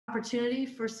opportunity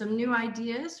for some new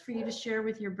ideas for you to share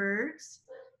with your birds.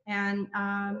 And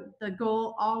the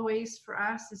goal always for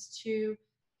us is to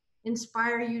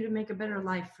inspire you to make a better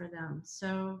life for them.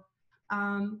 So,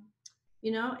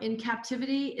 you know, in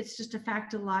captivity, it's just a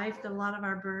fact of life that a lot of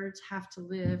our birds have to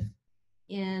live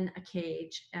in a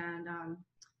cage. And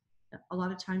a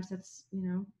lot of times that's, you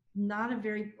know, not a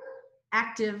very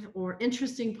active or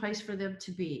interesting place for them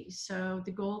to be. So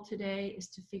the goal today is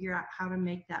to figure out how to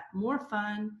make that more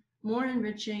fun, more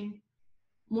enriching,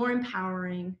 more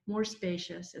empowering, more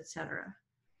spacious, etc.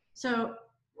 So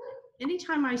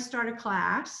anytime I start a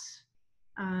class,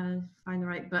 find the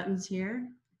right buttons here,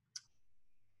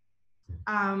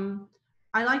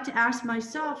 I like to ask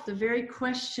myself the very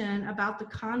question about the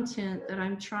content that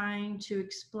I'm trying to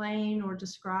explain or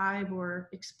describe or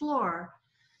explore.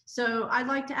 So I'd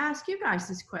like to ask you guys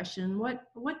this question.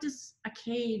 What does a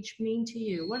cage mean to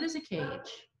you? What is a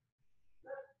cage?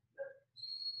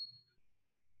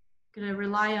 Going to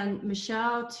rely on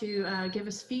Michelle to give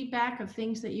us feedback of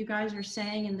things that you guys are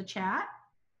saying in the chat.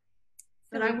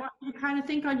 But I want you to kind of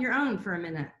think on your own for a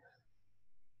minute.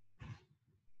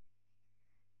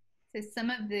 So some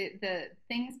of the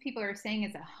things people are saying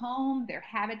is a home, their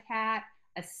habitat,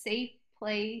 a safe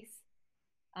place,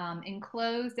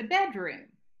 enclosed, a bedroom,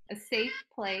 a safe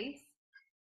place,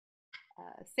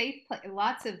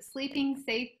 lots of sleeping,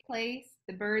 safe place,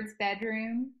 the bird's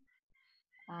bedroom,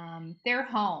 their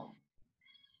home.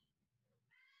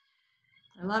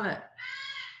 I love it.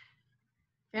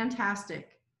 Fantastic.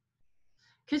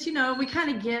 Because, you know, we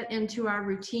kind of get into our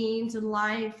routines in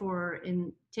life or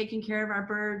in taking care of our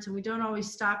birds, and we don't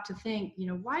always stop to think, you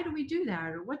know, why do we do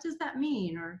that? Or what does that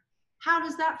mean? Or how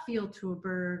does that feel to a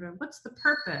bird? Or what's the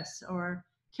purpose? Or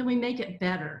can we make it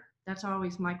better? That's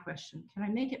always my question. Can I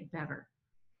make it better?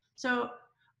 So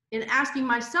in asking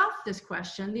myself this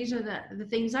question, these are the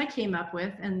things I came up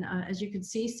with. And as you can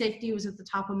see, safety was at the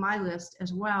top of my list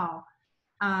as well.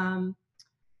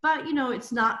 But, you know,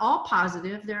 it's not all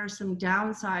positive. There are some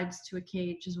downsides to a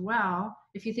cage as well.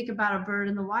 If you think about a bird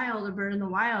in the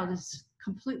wild is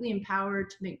completely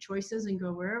empowered to make choices and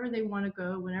go wherever they want to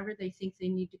go, whenever they think they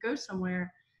need to go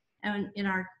somewhere. And in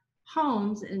our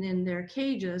homes and in their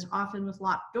cages, often with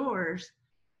locked doors,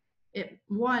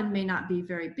 one, may not be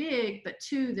very big, but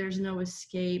two, there's no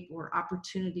escape or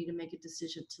opportunity to make a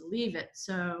decision to leave it.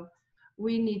 So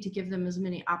we need to give them as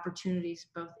many opportunities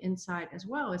both inside as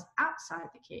well as outside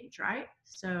the cage, right?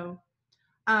 So,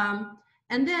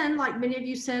 and then like many of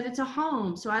you said, it's a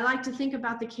home. So I like to think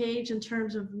about the cage in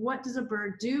terms of what does a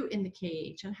bird do in the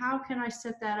cage and how can I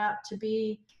set that up to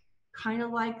be kind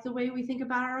of like the way we think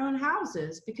about our own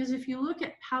houses. Because if you look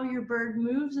at how your bird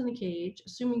moves in the cage,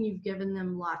 assuming you've given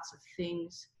them lots of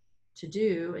things to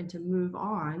do and to move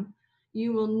on,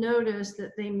 you will notice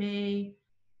that they may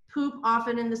poop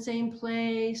often in the same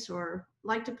place or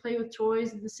like to play with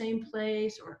toys in the same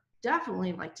place or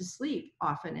definitely like to sleep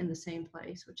often in the same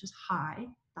place, which is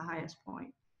the highest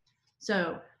point.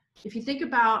 So if you think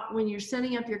about when you're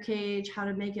setting up your cage, how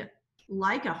to make it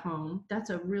like a home, that's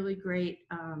a really great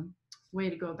way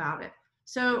to go about it.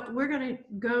 So we're going to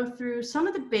go through some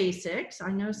of the basics.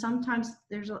 I know sometimes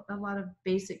there's a lot of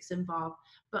basics involved,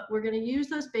 but we're going to use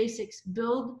those basics,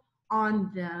 build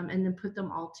on them, and then put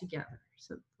them all together.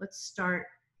 So let's start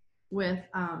with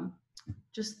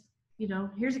just, you know,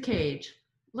 here's a cage.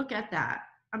 Look at that.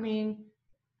 I mean,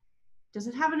 does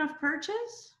it have enough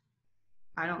perches?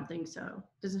 I don't think so.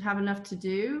 Does it have enough to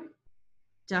do?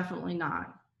 Definitely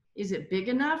not. Is it big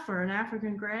enough for an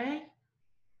African gray?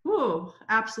 Whoa,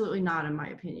 absolutely not, in my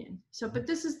opinion. So, but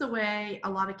this is the way a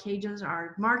lot of cages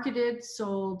are marketed,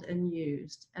 sold, and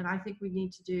used. And I think we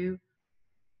need to do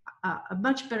a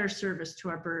much better service to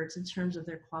our birds in terms of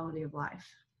their quality of life.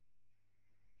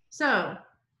 So,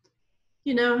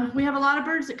 you know, we have a lot of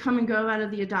birds that come and go out of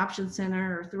the adoption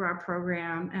center or through our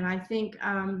program. And I think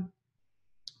at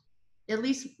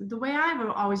least the way I've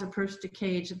always approached a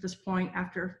cage at this point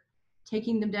after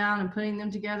taking them down and putting them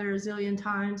together a zillion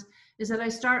times is that I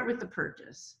start with the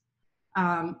purchase.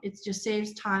 It just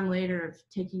saves time later of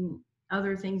taking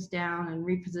other things down and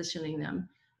repositioning them.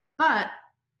 But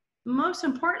most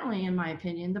importantly, in my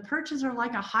opinion, the perches are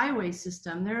like a highway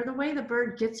system. They're the way the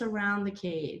bird gets around the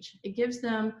cage. It gives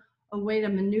them a way to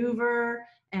maneuver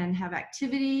and have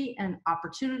activity and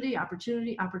opportunity.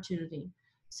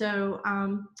 So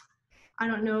I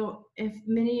don't know if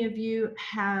many of you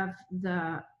have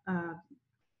the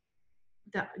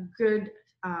good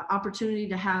opportunity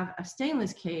to have a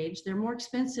stainless cage. They're more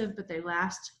expensive, but they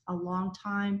last a long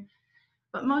time.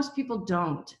 But most people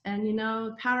don't. And you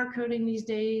know, powder coating these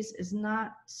days is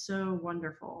not so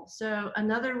wonderful. So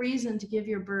another reason to give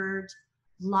your birds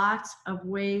lots of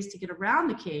ways to get around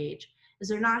the cage, is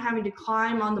they're not having to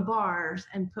climb on the bars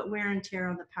and put wear and tear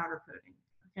on the powder coating,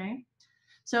 okay?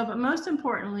 So, but most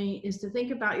importantly is to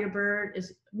think about your bird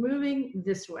is moving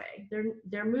this way.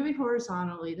 They're moving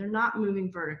horizontally, they're not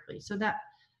moving vertically. So that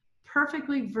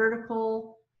perfectly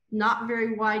vertical, not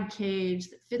very wide cage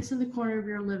that fits in the corner of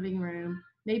your living room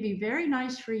may be very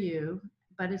nice for you,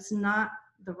 but it's not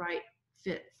the right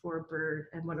fit for a bird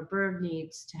and what a bird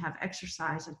needs to have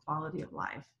exercise and quality of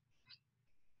life.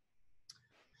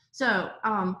 So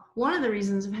one of the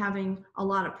reasons of having a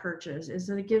lot of perches is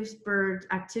that it gives birds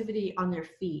activity on their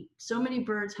feet. So many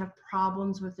birds have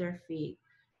problems with their feet.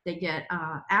 They get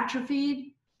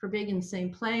atrophied for being in the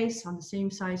same place on the same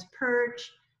size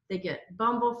perch. They get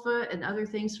bumblefoot and other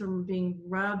things from being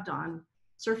rubbed on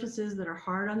surfaces that are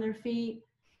hard on their feet.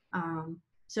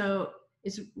 So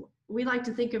we like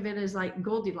to think of it as like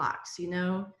Goldilocks, you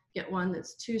know, get one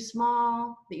that's too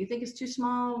small, that you think is too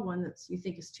small, one that you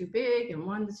think is too big, and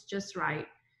one that's just right.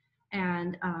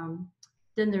 And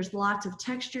then there's lots of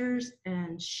textures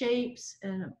and shapes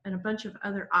and a bunch of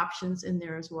other options in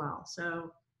there as well.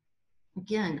 So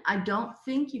again, I don't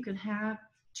think you can have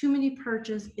too many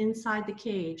perches inside the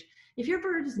cage. If your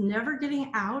bird is never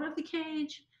getting out of the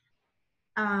cage,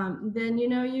 then you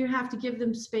know you have to give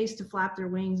them space to flap their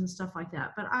wings and stuff like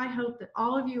that. But I hope that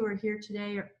all of you who are here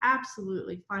today are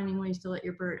absolutely finding ways to let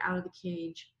your bird out of the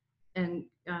cage and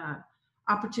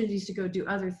opportunities to go do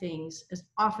other things as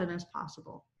often as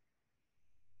possible.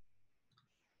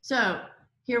 So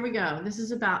here we go. This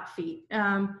is about feet.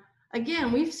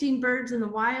 Again, we've seen birds in the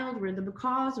wild where the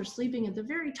macaws are sleeping at the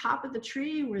very top of the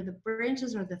tree where the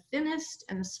branches are the thinnest,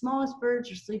 and the smallest birds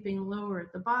are sleeping lower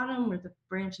at the bottom where the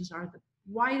branches are the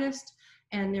widest,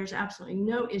 and there's absolutely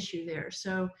no issue there.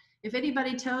 So if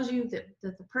anybody tells you that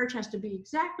the perch has to be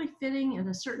exactly fitting in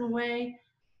a certain way,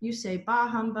 you say, bah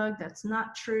humbug, that's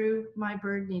not true. My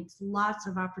bird needs lots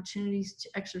of opportunities to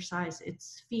exercise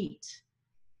its feet.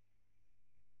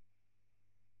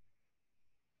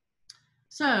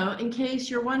 So in case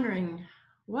you're wondering,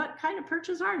 what kind of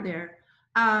perches are there?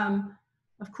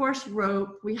 Of course,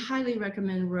 rope. We highly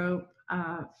recommend rope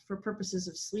for purposes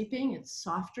of sleeping. It's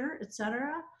softer,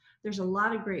 etc. There's a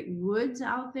lot of great woods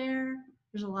out there.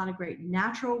 There's a lot of great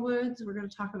natural woods. We're going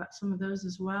to talk about some of those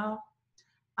as well.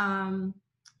 And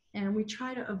we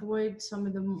try to avoid some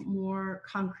of the more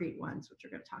concrete ones, which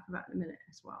we're going to talk about in a minute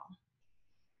as well.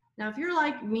 Now, if you're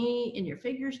like me and your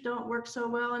figures don't work so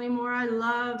well anymore, I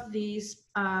love these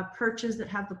perches that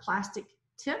have the plastic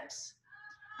tips.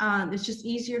 It's just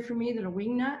easier for me than a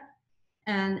wing nut.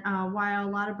 And while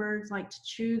a lot of birds like to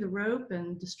chew the rope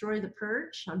and destroy the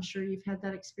perch, I'm sure you've had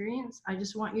that experience. I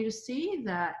just want you to see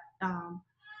that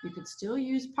you can still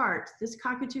use parts. This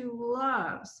cockatoo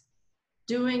loves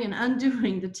doing and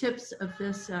undoing the tips of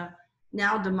this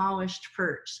now demolished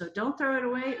perch. So don't throw it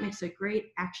away. It makes a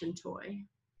great action toy.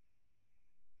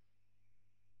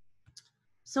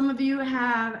 Some of you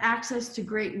have access to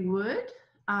great wood,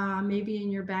 maybe in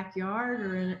your backyard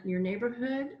or in your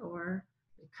neighborhood or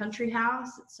a country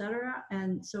house, etc.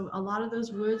 And so a lot of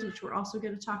those woods, which we're also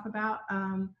going to talk about,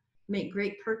 make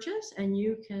great perches, and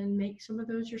you can make some of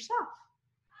those yourself.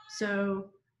 So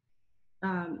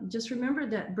just remember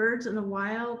that birds in the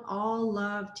wild all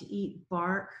love to eat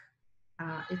bark.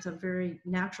 It's a very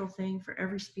natural thing for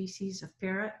every species of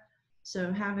parrot.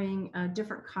 So having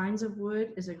different kinds of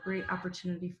wood is a great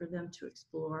opportunity for them to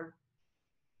explore.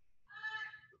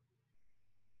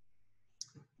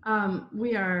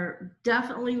 We are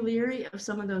definitely leery of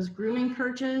some of those grooming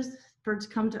perches. Birds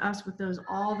come to us with those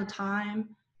all the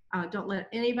time. Don't let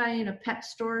anybody in a pet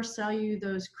store sell you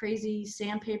those crazy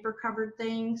sandpaper covered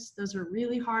things. Those are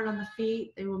really hard on the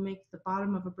feet. They will make the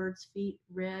bottom of a bird's feet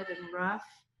red and rough.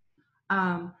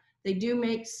 They do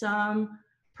make some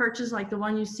perches like the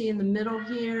one you see in the middle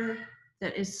here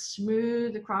that is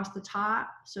smooth across the top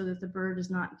so that the bird is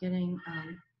not getting,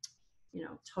 you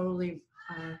know, totally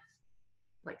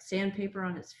like sandpaper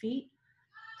on its feet.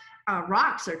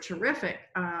 Rocks are terrific.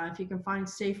 If you can find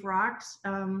safe rocks.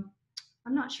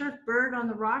 I'm not sure if Bird on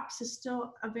the Rocks is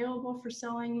still available for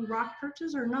selling rock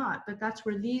perches or not, but that's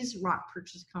where these rock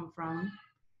perches come from.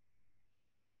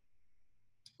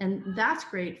 And that's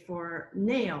great for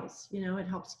nails. You know, it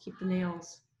helps keep the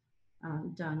nails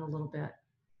done a little bit.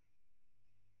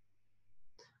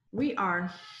 We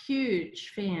are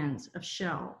huge fans of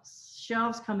shelves.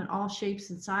 Shelves come in all shapes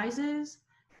and sizes.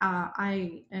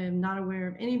 I am not aware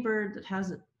of any bird that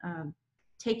hasn't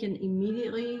taken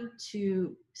immediately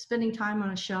to spending time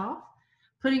on a shelf.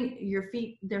 Putting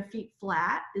their feet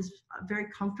flat is very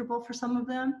comfortable for some of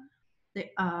them.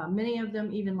 Many of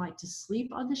them even like to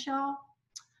sleep on the shelf.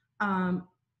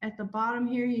 at the bottom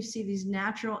here, you see these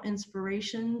natural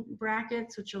inspiration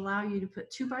brackets, which allow you to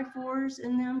put 2x4s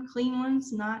in them, clean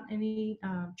ones, not any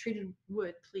treated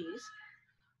wood, please.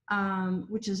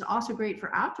 Which is also great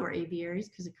for outdoor aviaries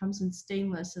because it comes in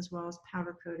stainless as well as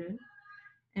powder coated.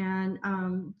 And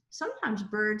sometimes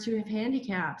birds who have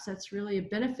handicaps, that's really a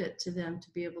benefit to them to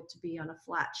be able to be on a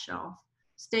flat shelf.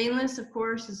 Stainless, of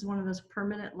course, is one of those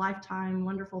permanent, lifetime,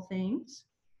 wonderful things.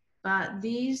 But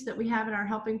these that we have in our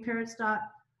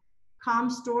helpingparrots.com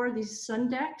store, these sun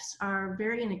decks are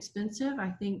very inexpensive. I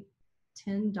think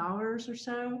 $10 or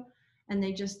so. And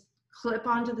they just clip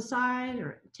onto the side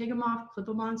or take them off, clip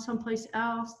them on someplace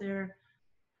else. They're,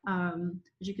 as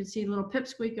you can see, little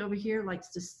Pipsqueak over here likes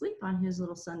to sleep on his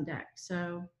little sun deck.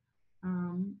 So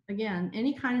again,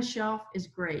 any kind of shelf is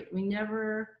great.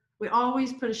 We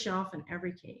always put a shelf in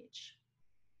every cage.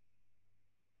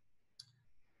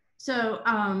 So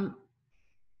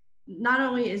not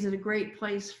only is it a great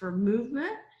place for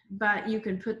movement, but you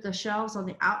can put the shelves on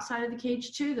the outside of the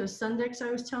cage too. Those sun decks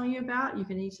I was telling you about, you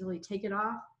can easily take it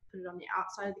off, put it on the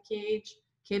outside of the cage,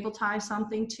 cable tie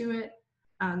something to it.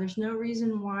 There's no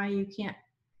reason why you can't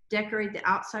decorate the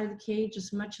outside of the cage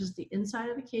as much as the inside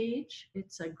of the cage.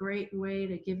 It's a great way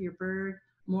to give your bird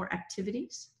more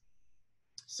activities.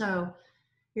 So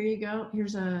here you go.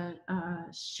 Here's a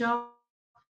shelf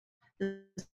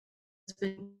that's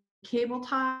been cable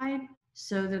tied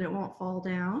so that it won't fall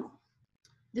down.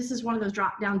 This is one of those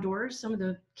drop down doors. Some of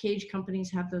the cage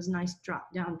companies have those nice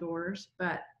drop down doors,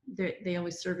 but they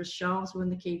only serve as shelves when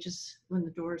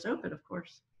the door is open, of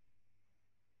course.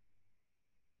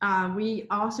 We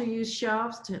also use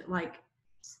shelves to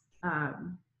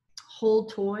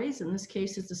hold toys. In this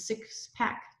case, it's a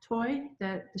 6-pack toy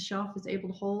that the shelf is able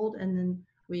to hold, and then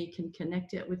we can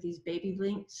connect it with these baby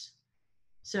links.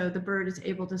 So the bird is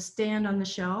able to stand on the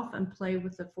shelf and play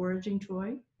with the foraging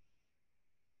toy.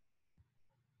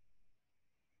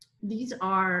 These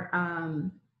are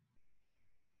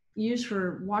used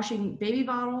for washing baby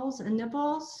bottles and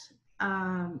nipples.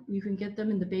 You can get them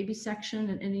in the baby section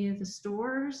at any of the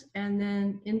stores. And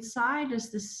then inside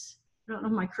is this, I don't know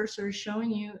if my cursor is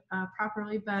showing you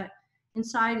properly, but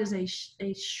inside is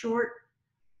a short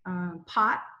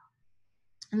pot.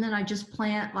 And then I just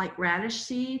plant like radish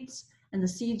seeds, and the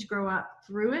seeds grow up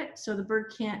through it. So the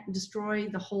bird can't destroy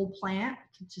the whole plant.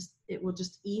 It will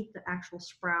just eat the actual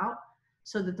sprout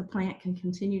so that the plant can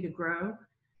continue to grow.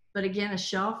 But again, a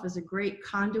shelf is a great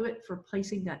conduit for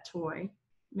placing that toy.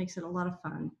 Makes it a lot of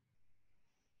fun.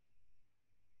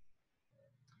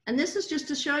 And this is just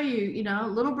to show you,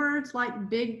 little birds like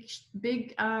big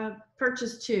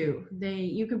perches too.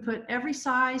 You can put every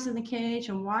size in the cage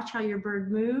and watch how your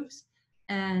bird moves.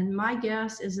 And my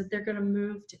guess is that they're going to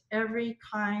move to every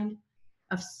kind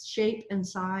of shape and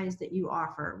size that you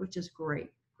offer, which is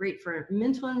great. Great for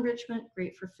mental enrichment,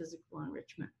 great for physical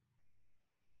enrichment.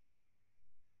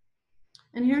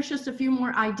 And here's just a few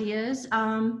more ideas.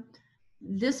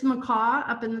 This macaw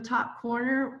up in the top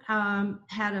corner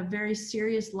had a very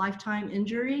serious lifetime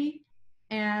injury.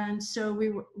 And so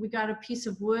we got a piece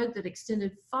of wood that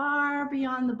extended far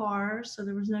beyond the bars, so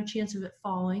there was no chance of it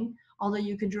falling, although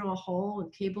you could drill a hole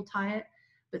and cable tie it.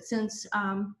 But since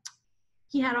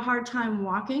he had a hard time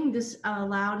walking, this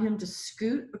allowed him to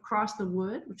scoot across the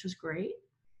wood, which was great.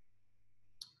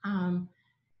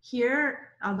 Here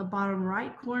on the bottom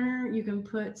right corner, you can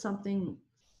put something,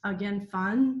 again,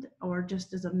 fun, or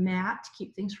just as a mat to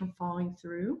keep things from falling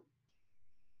through.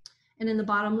 And in the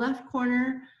bottom left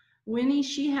corner, Winnie,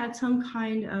 she had some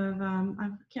kind of, I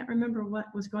can't remember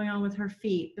what was going on with her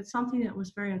feet, but something that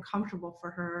was very uncomfortable for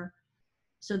her.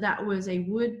 So that was a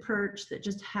wood perch that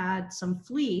just had some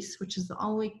fleece, which is the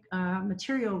only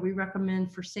material we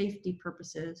recommend for safety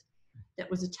purposes,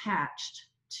 that was attached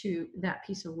to that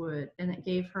piece of wood. And it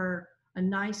gave her a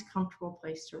nice, comfortable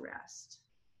place to rest.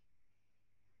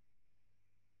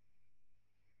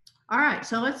 All right,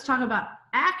 so let's talk about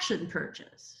action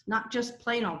perches, not just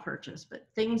plain old perches, but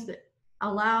things that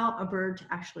allow a bird to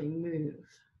actually move.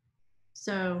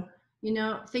 So,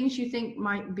 things you think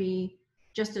might be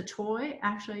just a toy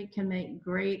actually can make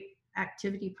great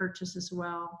activity perches as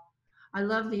well. I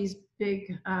love these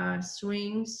big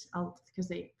swings because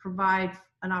they provide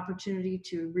an opportunity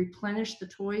to replenish the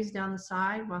toys down the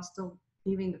side while still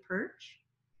leaving the perch.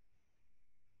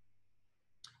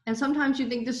 And sometimes you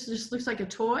think this just looks like a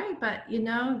toy, but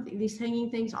these hanging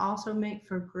things also make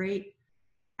for great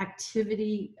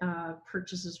activity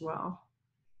perches as well.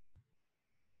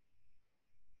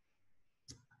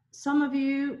 Some of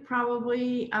you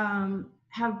probably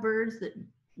have birds that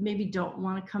maybe don't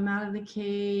want to come out of the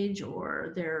cage,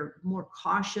 or they're more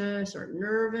cautious or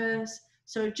nervous.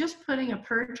 So just putting a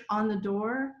perch on the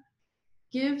door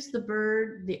gives the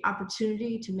bird the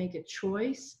opportunity to make a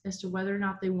choice as to whether or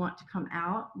not they want to come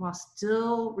out while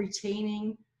still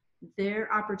retaining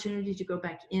their opportunity to go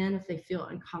back in if they feel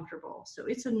uncomfortable. So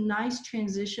it's a nice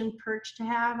transition perch to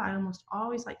have. I almost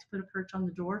always like to put a perch on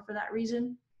the door for that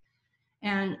reason.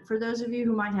 And for those of you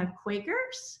who might have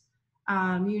Quakers,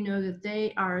 you know that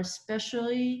they are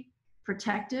especially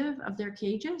protective of their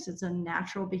cages. It's a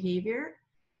natural behavior.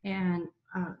 And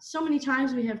so many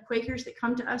times we have Quakers that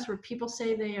come to us where people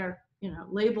say they are,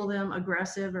 label them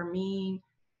aggressive or mean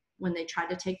when they try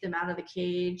to take them out of the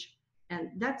cage. And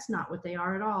that's not what they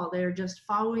are at all. They're just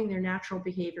following their natural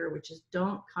behavior, which is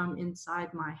don't come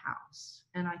inside my house.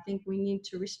 And I think we need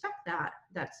to respect that.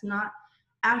 That's not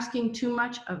asking too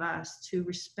much of us to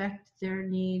respect their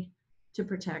need to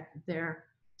protect their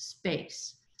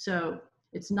space. So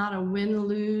it's not a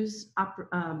win-lose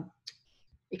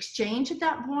exchange at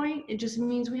that point. It just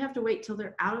means we have to wait till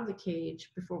they're out of the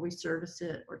cage before we service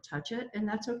it or touch it, and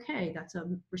that's okay. That's a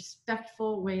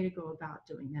respectful way to go about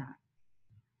doing that.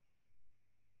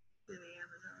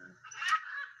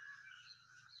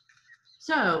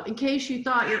 So in case you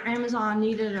thought your Amazon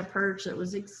needed a perch that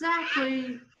was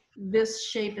exactly this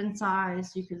shape and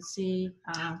size, you can see,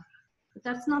 but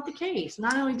that's not the case.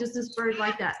 Not only does this bird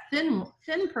like that thin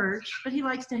perch, but he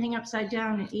likes to hang upside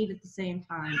down and eat at the same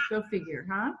time. Go figure,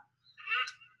 huh?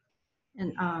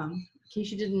 And in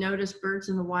case you didn't notice, birds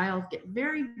in the wild get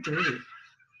very dirty.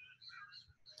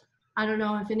 I don't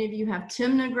know if any of you have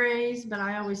Timna grays, but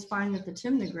I always find that the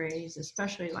Timna grays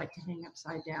especially like to hang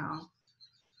upside down.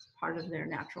 It's part of their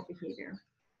natural behavior.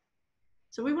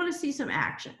 So we want to see some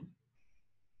action.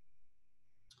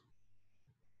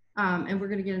 And we're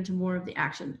going to get into more of the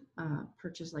action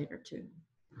perches later too.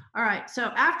 All right,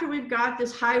 so after we've got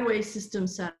this highway system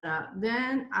set up,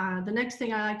 then the next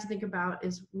thing I like to think about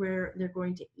is where they're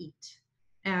going to eat.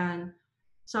 And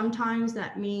sometimes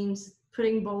that means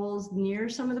putting bowls near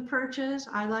some of the perches.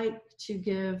 I like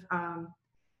to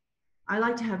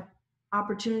have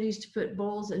opportunities to put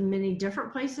bowls in many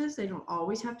different places. They don't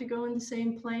always have to go in the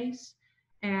same place.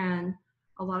 And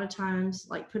a lot of times,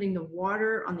 like putting the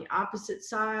water on the opposite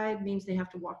side means they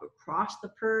have to walk across the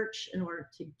perch in order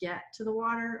to get to the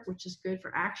water, which is good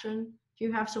for action. If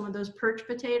you have some of those perch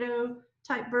potato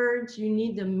type birds, you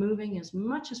need them moving as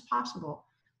much as possible.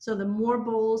 So the more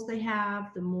bowls they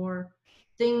have, the more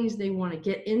things they want to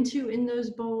get into in those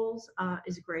bowls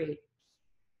is great.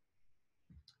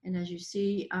 And as you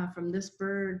see from this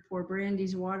bird, poor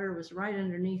Brandy's water was right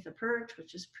underneath the perch,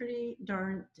 which is pretty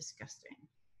darn disgusting.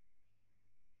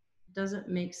 Doesn't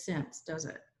make sense, does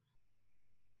it?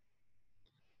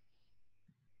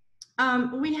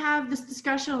 We have this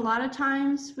discussion a lot of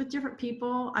times with different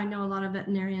people. I know a lot of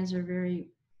veterinarians are very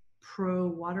pro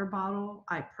water bottle.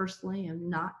 I personally am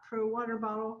not pro water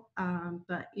bottle,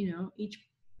 but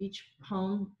each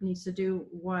home needs to do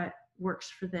what works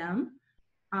for them.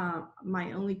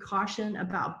 My only caution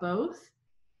about both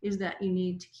is that you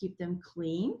need to keep them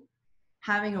clean.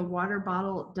 Having a water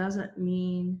bottle doesn't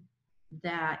mean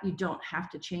that you don't have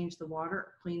to change the water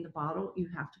or clean the bottle. You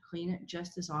have to clean it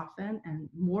just as often, and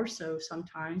more so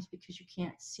sometimes because you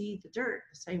can't see the dirt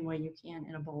the same way you can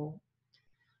in a bowl.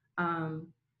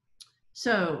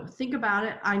 So think about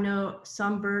it. I know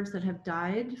some birds that have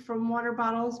died from water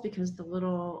bottles because the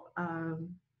little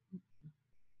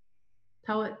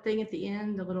pellet thing at the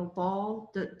end, the little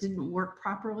ball that didn't work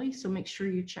properly. So make sure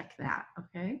you check that,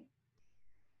 okay?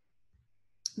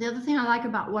 The other thing I like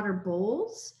about water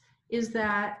bowls is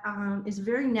that it's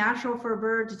very natural for a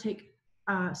bird to take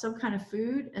some kind of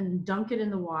food and dunk it in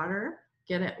the water,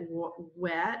 get it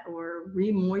wet, or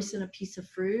re-moisten a piece of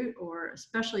fruit, or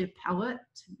especially a pellet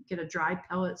to get a dry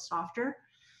pellet softer.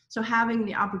 So having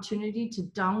the opportunity to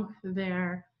dunk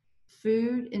their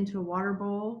food into a water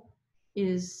bowl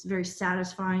is very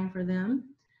satisfying for them.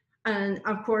 And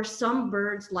of course, some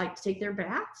birds like to take their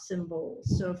baths in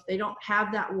bowls. So if they don't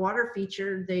have that water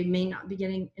feature, they may not be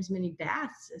getting as many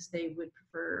baths as they would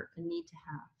prefer and need to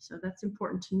have. So that's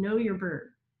important to know your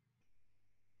bird.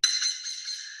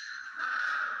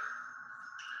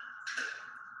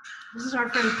 This is our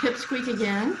friend Pipsqueak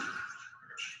again.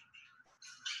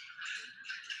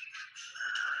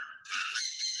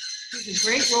 He's a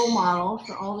great role model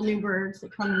for all the new birds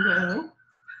that come and go,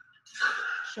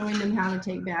 showing them how to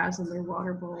take baths in their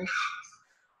water bowls.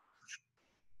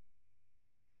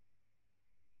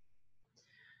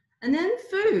 And then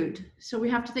food. So we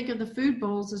have to think of the food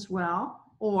bowls as well,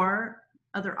 or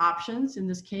other options. In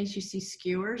this case, you see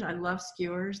skewers. I love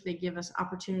skewers. They give us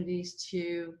opportunities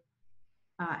to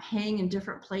hang in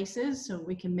different places so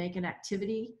we can make an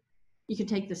activity. You can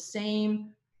take the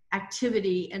same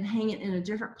activity and hang it in a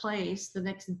different place the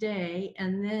next day,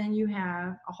 and then you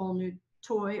have a whole new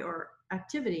toy or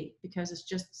activity because it's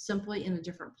just simply in a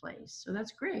different place. So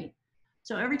that's great.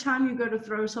 So every time you go to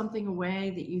throw something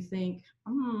away that you think,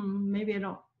 maybe I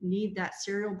don't need that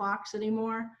cereal box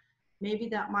anymore, maybe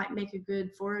that might make a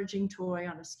good foraging toy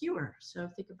on a skewer. So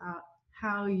think about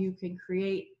how you can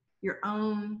create your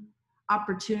own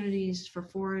opportunities for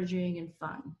foraging and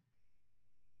fun.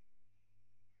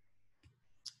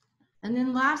 And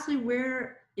then lastly,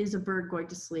 where is a bird going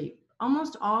to sleep?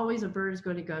 Almost always a bird is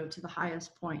going to go to the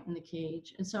highest point in the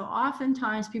cage. And so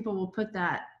oftentimes people will put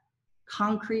that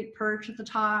concrete perch at the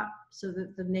top so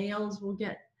that the nails will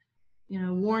get,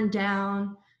 worn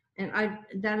down. And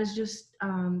that is just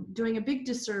doing a big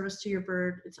disservice to your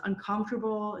bird. It's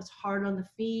uncomfortable, it's hard on the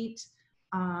feet.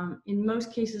 In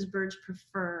most cases, birds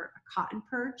prefer a cotton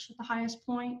perch at the highest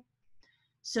point.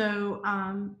 So,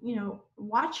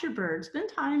 watch your bird. Spend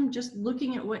time just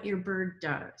looking at what your bird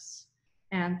does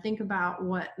and think about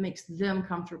what makes them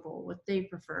comfortable, what they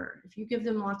prefer. If you give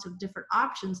them lots of different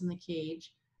options in the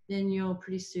cage, then you'll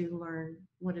pretty soon learn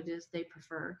what it is they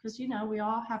prefer. Because, we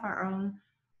all have our own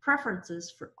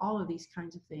preferences for all of these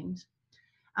kinds of things.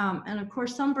 And of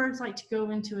course, some birds like to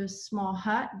go into a small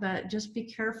hut, but just be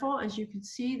careful. As you can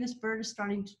see, this bird is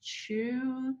starting to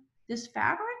chew this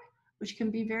fabric, which can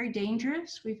be very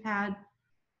dangerous. We've had,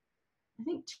 I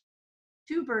think,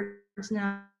 2 birds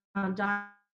now die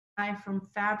from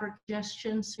fabric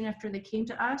digestion soon after they came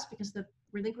to us because the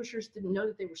relinquishers didn't know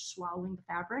that they were swallowing the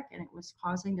fabric and it was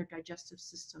causing their digestive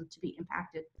system to be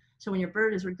impacted. So when your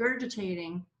bird is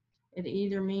regurgitating, it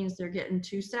either means they're getting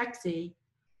too sexy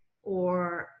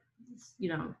or,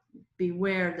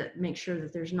 beware that, make sure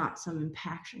that there's not some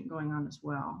impaction going on as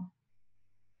well.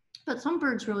 But some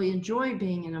birds really enjoy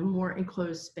being in a more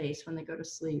enclosed space when they go to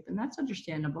sleep, and that's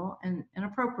understandable and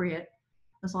appropriate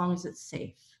as long as it's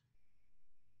safe.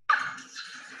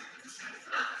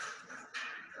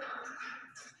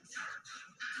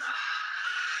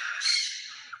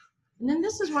 And then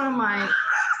this is one of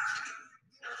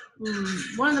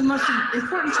the most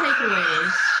important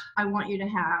takeaways I want you to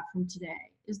have from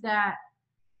today is that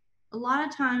a lot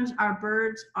of times our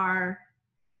birds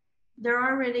they're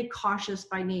already cautious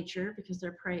by nature because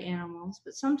they're prey animals,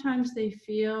 but sometimes they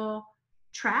feel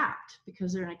trapped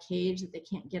because they're in a cage that they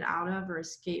can't get out of or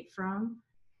escape from.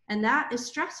 And that is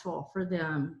stressful for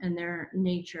them and their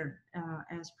nature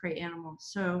as prey animals.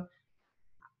 So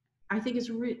I think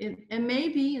and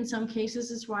maybe in some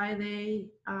cases is why they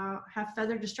have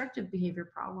feather destructive behavior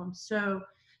problems. So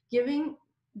giving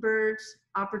birds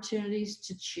opportunities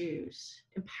to choose,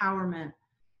 empowerment,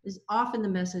 is often the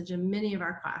message in many of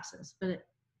our classes, but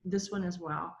this one as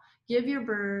well. Give your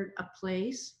bird a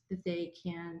place that they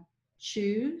can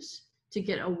choose to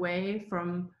get away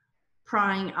from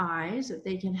prying eyes, that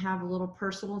they can have a little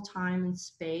personal time and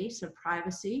space of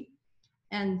privacy.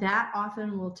 And that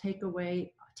often will take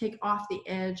off the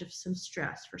edge of some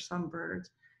stress for some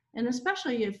birds. And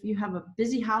especially if you have a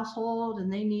busy household and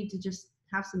they need to just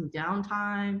have some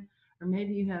downtime, or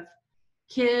maybe you have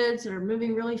kids that are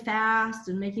moving really fast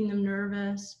and making them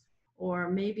nervous, or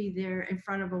maybe they're in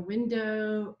front of a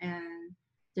window and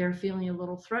they're feeling a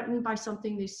little threatened by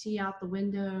something they see out the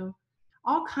window.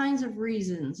 All kinds of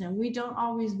reasons, and we don't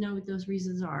always know what those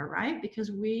reasons are, right?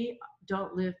 Because we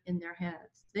don't live in their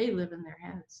heads. They live in their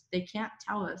heads. They can't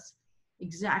tell us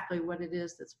exactly what it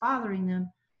is that's bothering them,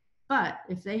 but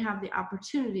if they have the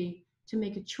opportunity to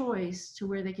make a choice to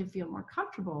where they can feel more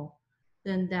comfortable,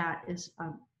 then that is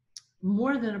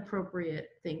more than appropriate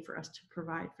thing for us to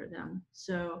provide for them.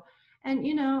 So, and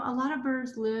a lot of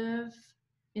birds live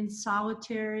in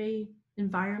solitary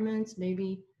environments.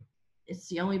 Maybe it's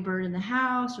the only bird in the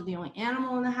house or the only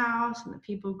animal in the house, and the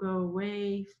people go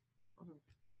away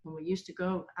when we used to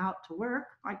go out to work,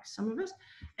 like some of us,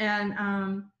 and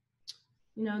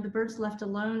the bird's left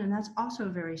alone, and that's also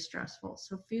very stressful.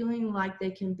 So feeling like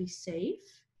they can be safe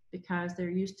because they're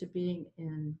used to being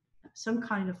in some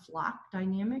kind of flock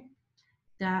dynamic,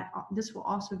 that this will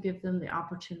also give them the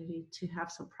opportunity to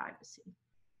have some privacy.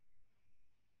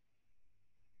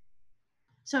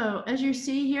 So as you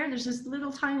see here, there's this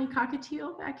little tiny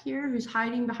cockatiel back here who's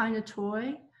hiding behind a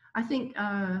toy. I think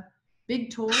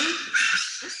big toys.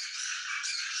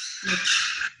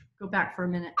 Let's go back for a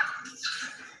minute.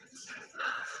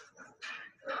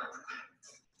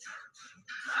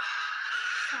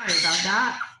 Sorry about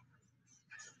that.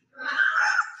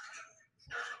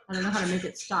 I don't know how to make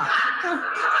it stop.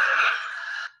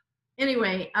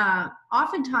 Anyway,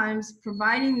 oftentimes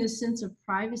providing this sense of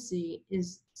privacy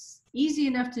is easy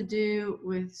enough to do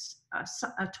with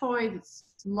a toy that's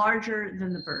larger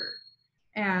than the bird.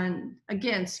 And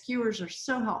again, skewers are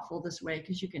so helpful this way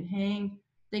because you can hang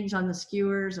things on the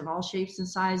skewers of all shapes and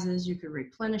sizes. You can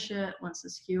replenish it once the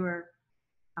skewer,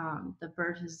 the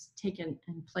bird has taken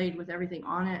and played with everything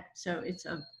on it. So it's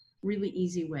a really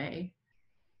easy way.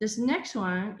 This next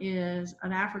one is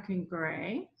an African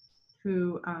gray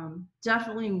who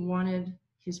definitely wanted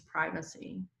his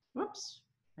privacy. Whoops,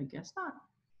 I guess not.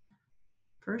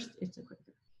 First, it's a quick.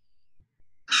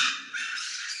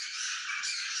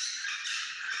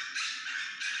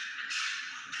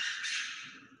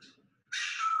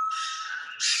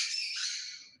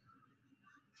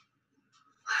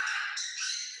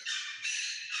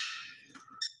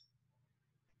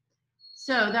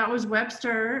 So that was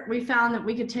Webster. We found that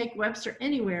we could take Webster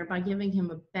anywhere by giving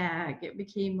him a bag. It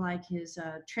became like his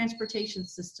transportation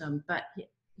system, but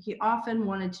he often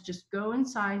wanted to just go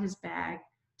inside his bag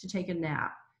to take a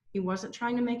nap. He wasn't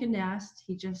trying to make a nest.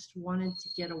 He just wanted to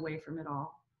get away from it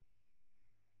all.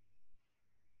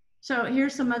 So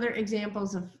here's some other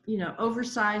examples of,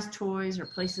 oversized toys or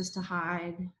places to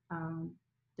hide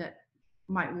that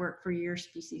might work for your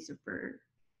species of bird.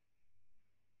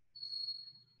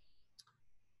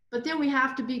 But then we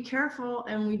have to be careful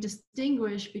and we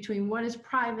distinguish between what is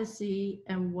privacy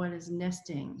and what is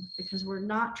nesting, because we're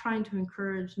not trying to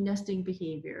encourage nesting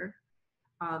behavior.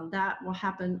 That will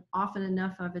happen often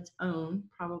enough of its own,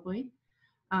 probably.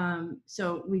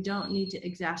 So we don't need to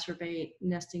exacerbate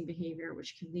nesting behavior,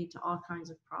 which can lead to all kinds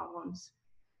of problems,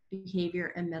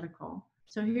 behavior and medical.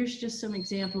 So here's just some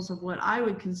examples of what I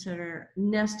would consider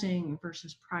nesting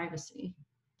versus privacy.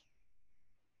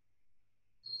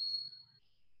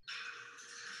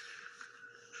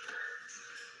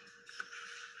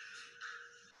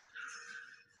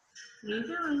 What are you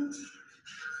doing?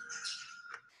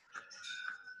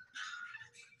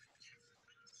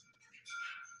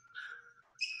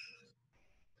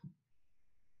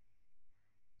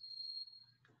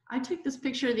 I took this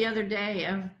picture the other day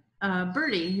of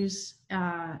Birdie, who's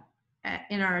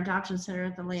in our adoption center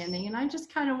at the landing, and I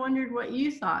just kind of wondered what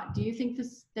you thought. Do you think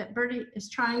that Birdie is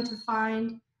trying to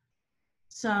find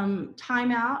some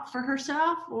time out for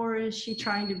herself, or is she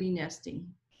trying to be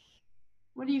nesting?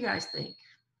 What do you guys think?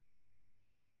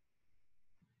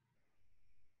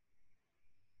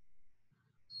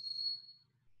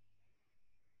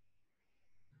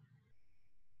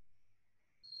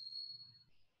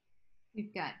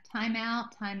 We've got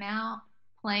timeout,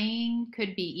 playing,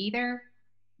 could be either,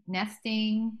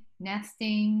 nesting,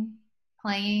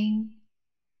 playing.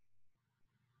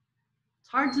 It's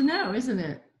hard to know, isn't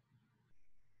it?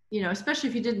 Especially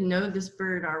if you didn't know this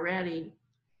bird already.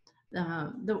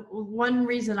 The one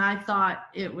reason I thought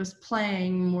it was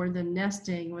playing more than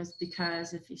nesting was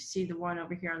because if you see the one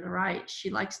over here on the right,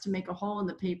 she likes to make a hole in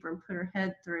the paper and put her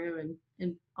head through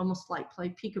and almost like play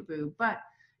peekaboo. But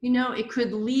it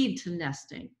could lead to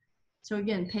nesting. So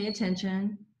again, pay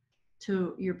attention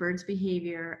to your bird's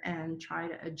behavior and try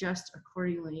to adjust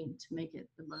accordingly to make it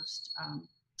the most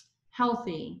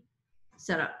healthy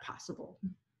setup possible.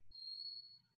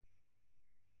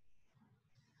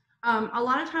 A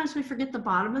lot of times we forget the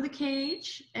bottom of the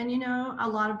cage, and a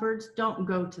lot of birds don't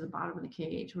go to the bottom of the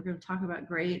cage. We're going to talk about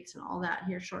greats and all that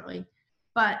here shortly.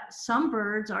 But some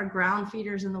birds are ground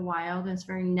feeders in the wild, and it's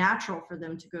very natural for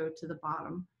them to go to the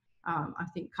bottom. I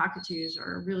think cockatoos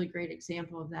are a really great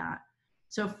example of that.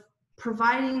 So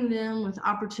providing them with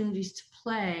opportunities to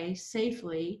play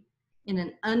safely in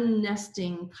an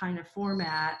unnesting kind of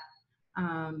format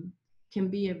can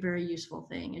be a very useful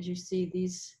thing. As you see,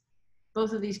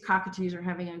 both of these cockatoos are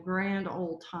having a grand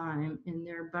old time in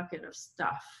their bucket of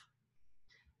stuff.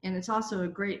 And it's also a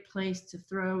great place to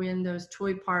throw in those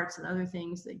toy parts and other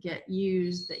things that get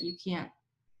used that you can't,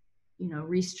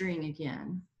 restring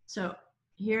again. So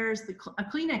here's a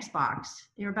Kleenex box.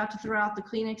 You're about to throw out the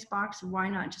Kleenex box, why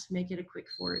not just make it a quick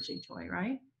foraging toy,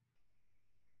 right?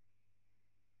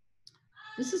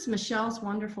 This is Michelle's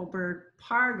wonderful bird,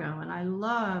 Pargo,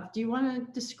 and do you want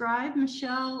to describe,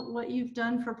 Michelle, what you've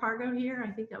done for Pargo here?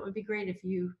 I think that would be great if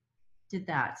you did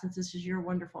that, since this is your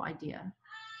wonderful idea.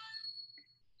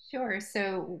 Sure.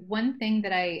 So one thing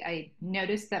that I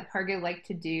noticed that Pargo liked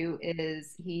to do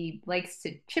is he likes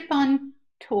to chip on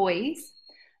toys.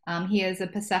 He has a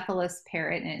Pachycephалus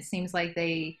parrot, and it seems like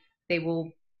they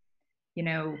will,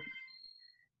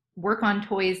 work on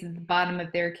toys at the bottom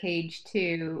of their cage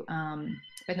too.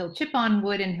 But he'll chip on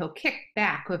wood and he'll kick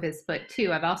back with his foot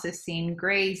too. I've also seen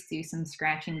grays do some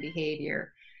scratching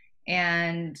behavior.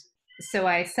 And so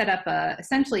I set up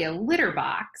essentially a litter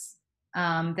box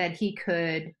that he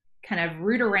could kind of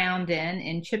root around in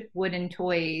and chip wood and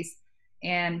toys.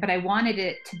 But I wanted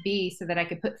it to be so that I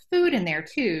could put food in there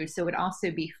too. So it would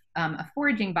also be a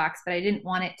foraging box, but I didn't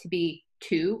want it to be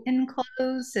too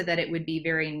enclosed so that it would be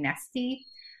very nesty.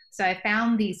 So I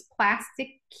found these plastic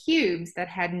cubes that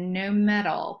had no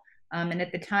metal. And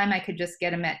at the time, I could just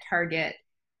get them at Target.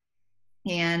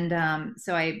 And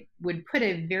so I would put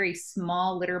a very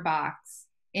small litter box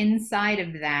inside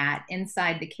of that,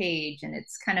 inside the cage. And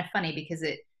it's kind of funny because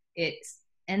it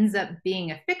ends up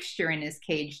being a fixture in his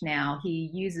cage now. He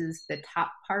uses the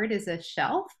top part as a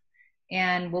shelf,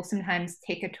 and will sometimes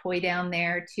take a toy down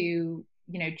there to,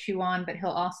 chew on, but he'll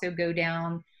also go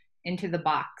down into the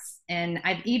box. And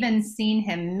I've even seen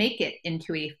him make it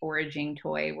into a foraging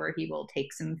toy where he will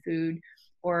take some food,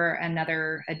 or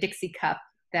a Dixie cup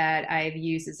that I've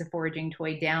used as a foraging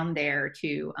toy down there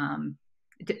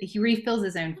he refills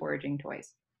his own foraging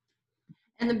toys.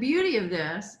 And the beauty of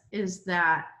this is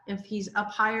that if he's up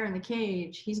higher in the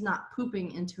cage, he's not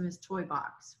pooping into his toy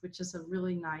box, which is a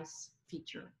really nice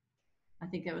feature. I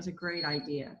think that was a great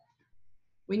idea.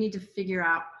 We need to figure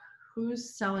out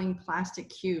who's selling plastic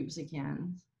cubes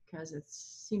again, because it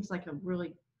seems like a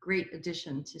really great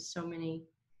addition to so many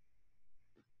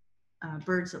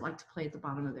birds that like to play at the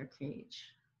bottom of their cage.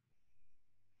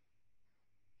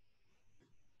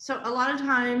 So a lot of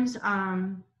times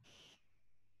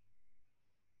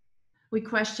we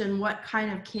question what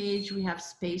kind of cage we have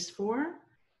space for.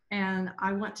 And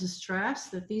I want to stress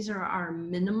that these are our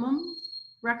minimum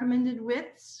recommended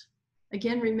widths.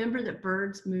 Again, remember that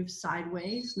birds move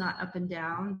sideways, not up and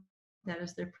down. That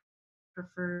is their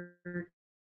preferred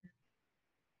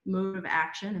mode of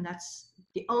action. And that's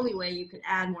the only way you can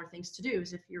add more things to do,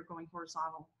 is if you're going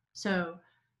horizontal. So,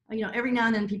 every now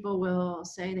and then people will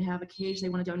say they have a cage they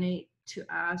want to donate to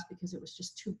us because it was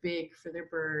just too big for their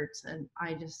birds. And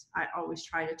I always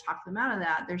try to talk them out of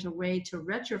that. There's a way to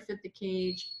retrofit the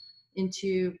cage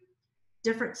into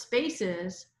different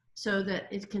spaces so that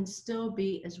it can still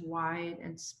be as wide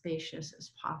and spacious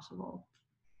as possible.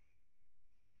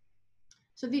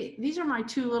 So these are my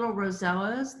two little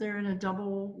rosellas. They're in a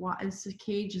double wide. The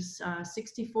cage is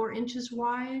 64 inches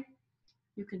wide.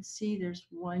 You can see there's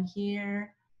one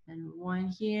here and one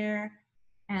here.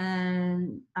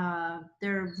 And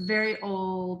they're very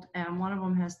old, and one of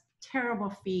them has terrible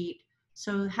feet.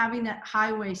 So having that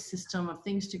highway system of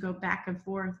things to go back and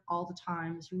forth all the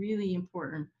time is really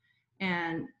important.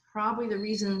 And probably the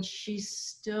reason she's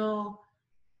still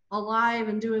alive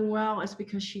and doing well is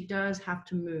because she does have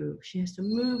to move. She has to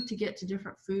move to get to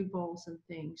different food bowls and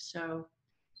things. So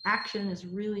action is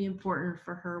really important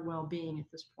for her well-being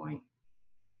at this point.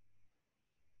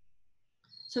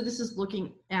 So this is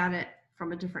looking at it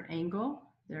from a different angle.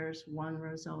 There's one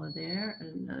rosella there,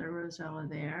 and another rosella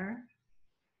there.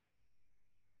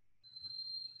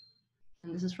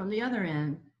 And this is from the other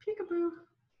end. Peekaboo.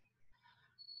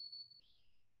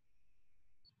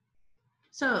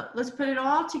 So let's put it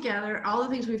all together, all the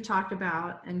things we've talked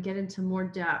about, and get into more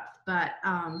depth. But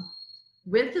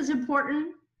width is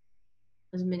important.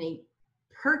 As many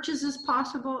perches as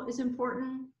possible is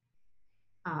important.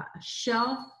 A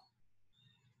shelf,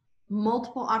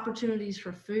 multiple opportunities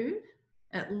for food,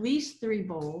 at least 3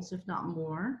 bowls, if not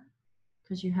more,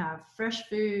 because you have fresh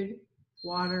food,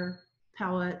 water,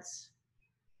 pellets.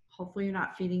 Hopefully you're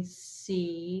not feeding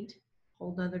seed,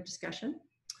 whole nother discussion.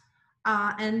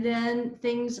 And then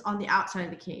things on the outside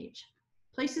of the cage,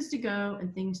 places to go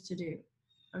and things to do.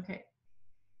 Okay,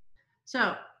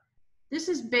 so this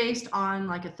is based on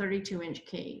like a 32-inch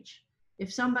cage.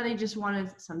 If somebody just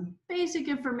wanted some basic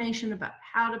information about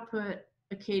how to put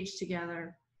a cage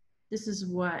together, this is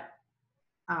what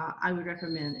I would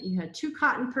recommend. You had 2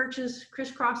 cotton perches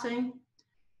crisscrossing,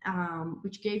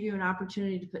 which gave you an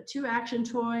opportunity to put 2 action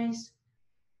toys,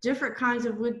 different kinds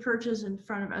of wood perches in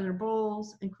front of other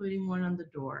bowls, including one on the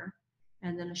door,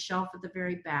 and then a shelf at the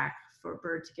very back for a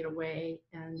bird to get away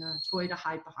and a toy to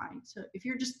hide behind. So if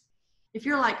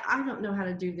you're like, I don't know how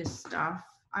to do this stuff,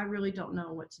 I really don't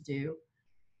know what to do,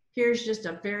 here's just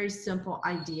a very simple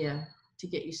idea to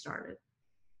get you started.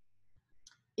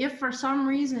 If for some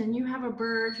reason you have a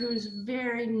bird who is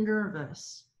very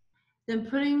nervous, then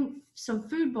putting some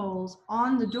food bowls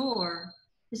on the door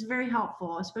is very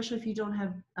helpful, especially if you don't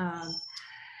have,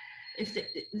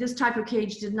 this type of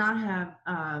cage did not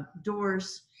have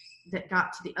doors that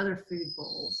got to the other food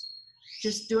bowls.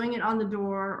 Just doing it on the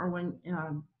door, or when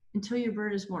until your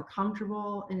bird is more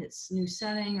comfortable in its new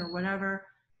setting or whatever,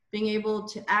 being able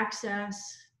to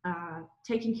access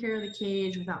taking care of the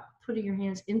cage without putting your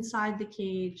hands inside the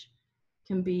cage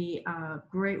can be a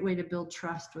great way to build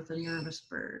trust with a nervous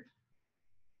bird.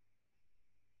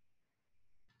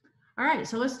 All right,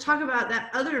 so let's talk about that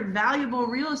other valuable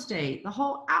real estate, the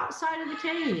whole outside of the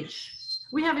cage.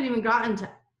 We haven't even gotten to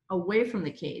away from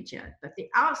the cage yet, but the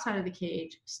outside of the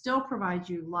cage still provides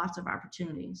you lots of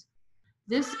opportunities.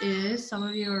 This is, some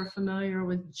of you are familiar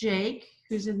with Jake,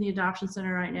 who's in the adoption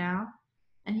center right now,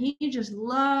 and he just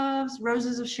loves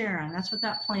roses of Sharon. That's what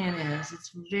that plant is.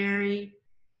 It's very,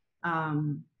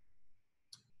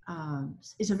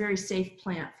 it's a very safe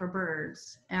plant for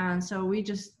birds. And so we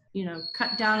just, you know,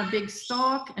 cut down a big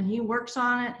stalk and he works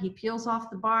on it. He peels off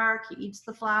the bark, he eats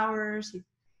the flowers, he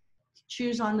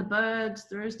chews on the bugs,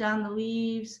 throws down the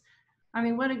leaves. I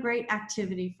mean, what a great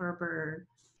activity for a bird.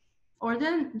 Or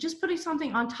then just putting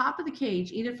something on top of the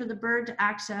cage, either for the bird to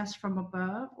access from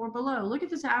above or below. Look at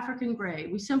this African gray.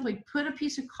 We simply put a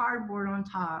piece of cardboard on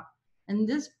top, and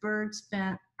this bird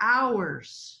spent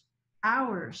hours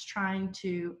trying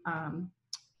to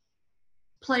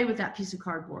play with that piece of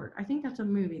cardboard. I think that's a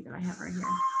movie that I have right here.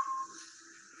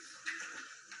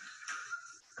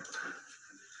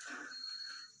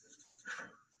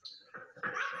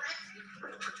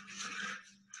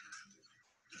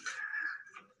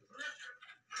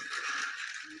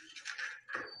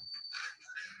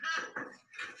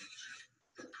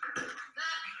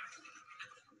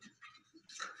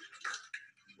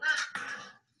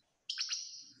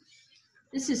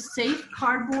 This is safe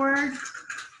cardboard.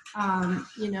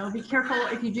 You know, be careful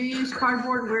if you do use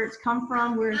cardboard, where it's come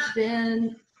from, where it's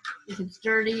been, if it's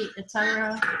dirty,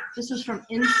 etc. This is from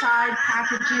inside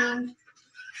packaging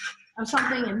of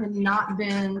something. It had not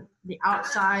been the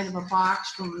outside of a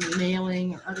box from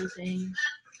mailing or other things.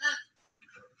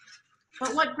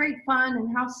 But what great fun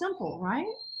and how simple, right?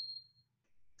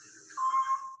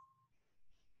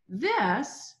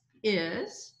 This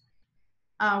is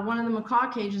one of the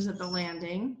macaw cages at the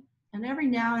landing. And every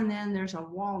now and then there's a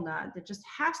walnut that just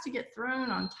has to get thrown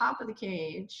on top of the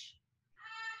cage.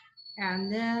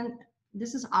 And then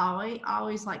this is Ollie.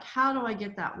 Ollie's like, how do I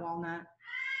get that walnut?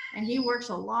 And he works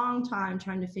a long time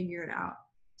trying to figure it out.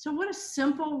 So what a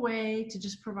simple way to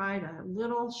just provide a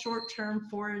little short-term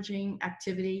foraging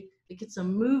activity that gets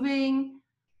them moving,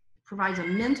 provides a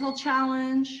mental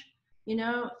challenge. You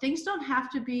know, things don't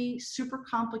have to be super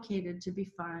complicated to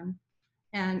be fun.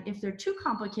 And if they're too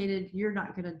complicated, you're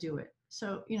not going to do it.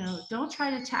 So, you know, don't try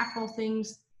to tackle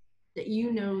things that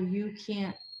you know you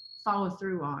can't follow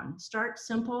through on. Start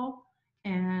simple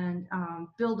and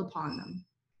build upon them.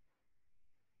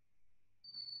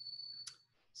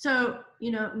 So,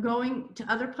 you know, going to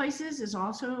other places is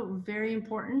also very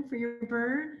important for your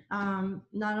bird,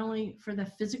 not only for the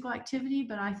physical activity,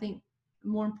 but I think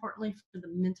more importantly for the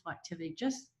mental activity,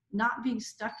 just not being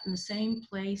stuck in the same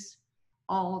place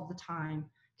all the time.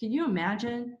 Can you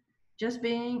imagine just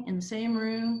being in the same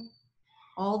room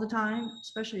all the time,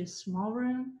 especially a small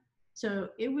room? So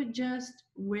it would just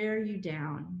wear you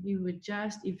down. You would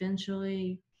just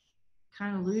eventually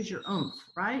kind of lose your oomph,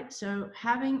 right? So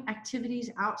having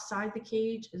activities outside the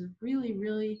cage is really,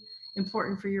 really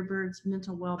important for your bird's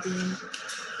mental well-being.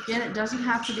 Again, it doesn't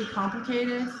have to be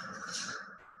complicated.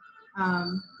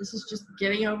 This is just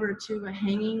getting over to a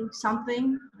hanging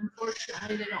something.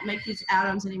 Unfortunately, they don't make these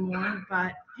atoms anymore,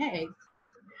 but hey,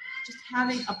 just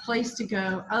having a place to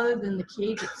go other than the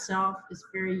cage itself is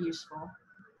very useful.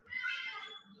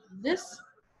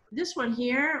 This one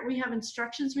here, we have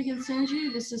instructions we can send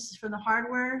you. This is for the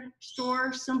hardware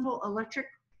store, simple electric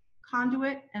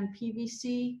conduit and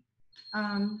PVC,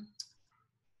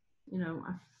 you know,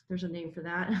 there's a name for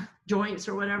that, joints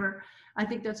or whatever. I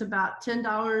think that's about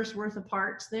 $10 worth of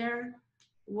parts there.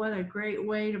 What a great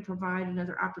way to provide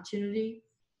another opportunity.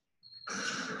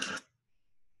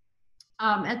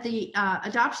 At the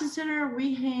adoption center,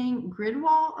 we hang grid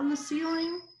wall on the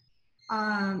ceiling.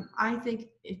 I think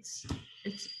it's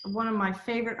one of my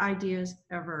favorite ideas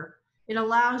ever. It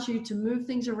allows you to move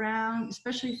things around,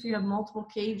 especially if you have multiple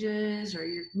cages or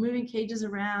you're moving cages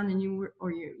around and you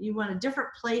want a different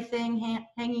plaything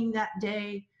hanging that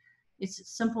day.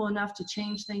 It's simple enough to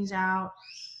change things out.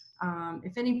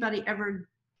 If anybody ever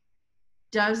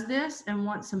does this and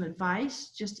wants some advice,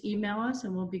 just email us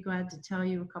and we'll be glad to tell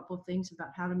you a couple of things about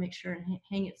how to make sure and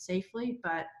hang it safely.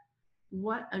 But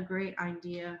what a great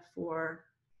idea for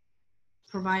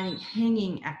providing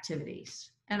hanging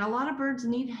activities. And a lot of birds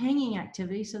need hanging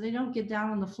activities so they don't get down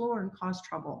on the floor and cause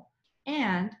trouble.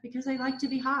 And because they like to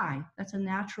be high, that's a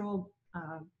natural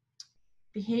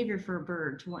behavior for a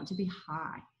bird to want to be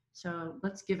high. So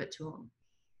let's give it to them.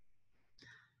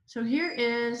 So here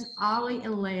is Ollie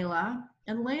and Layla.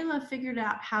 And Layla figured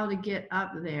out how to get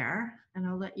up there, and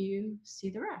I'll let you see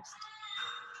the rest.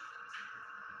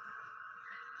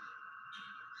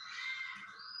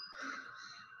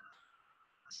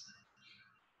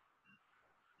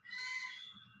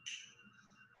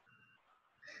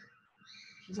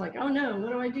 She's like, oh no,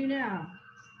 what do I do now?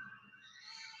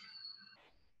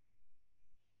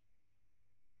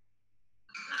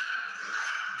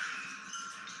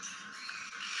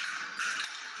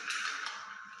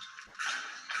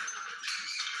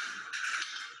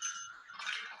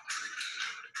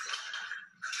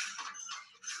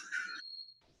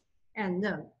 and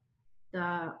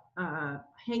the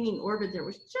hanging orbit there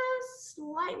was just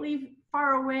slightly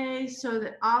far away, so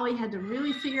that Ollie had to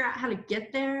really figure out how to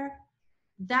get there.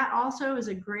 That also is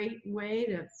a great way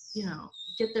to,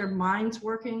 get their minds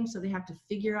working, so they have to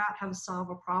figure out how to solve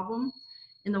a problem.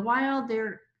 In the wild,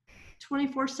 they're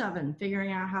 24/7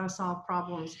 figuring out how to solve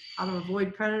problems, how to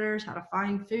avoid predators, how to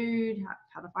find food,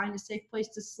 how to find a safe place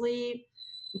to sleep.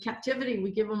 In captivity,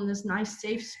 we give them this nice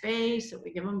safe space, and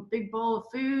we give them a big bowl of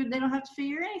food. They don't have to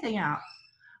figure anything out.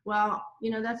 Well,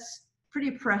 that's pretty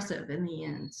oppressive in the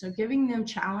end. So giving them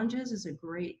challenges is a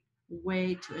great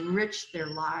way to enrich their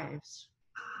lives.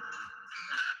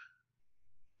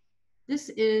 This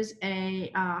is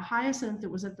a hyacinth that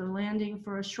was at the landing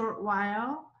for a short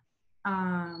while,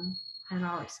 and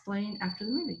I'll explain after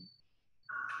the movie.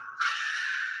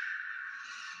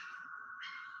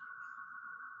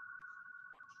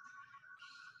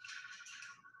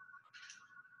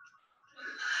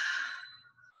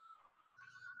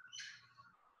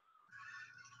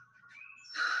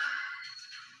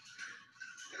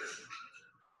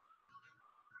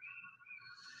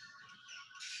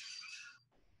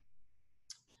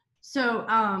 So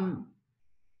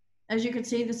as you can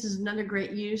see, this is another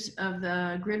great use of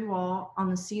the grid wall on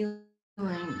the ceiling,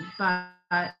 but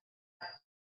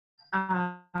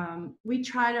we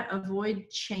try to avoid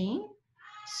chain.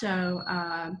 So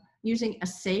using a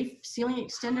safe ceiling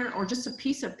extender or just a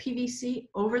piece of PVC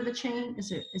over the chain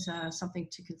is something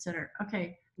to consider.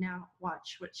 Okay, now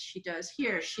watch what she does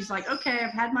here. She's like, okay,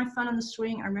 I've had my fun on the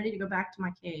swing. I'm ready to go back to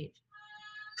my cage.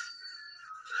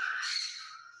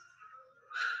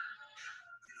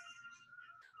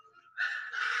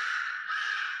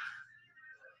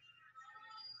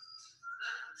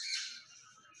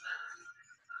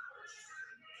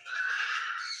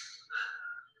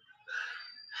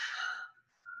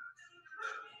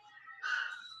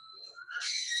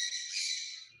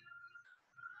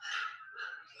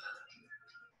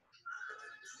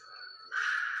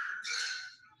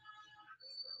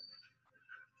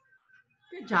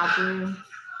 Good job, Blue.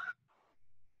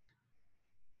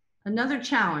 Another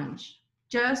challenge.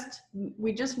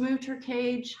 We just moved her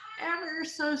cage ever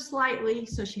so slightly,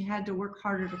 so she had to work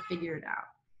harder to figure it out.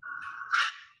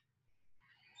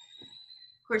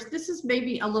 Of course, this is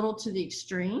maybe a little to the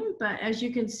extreme, but as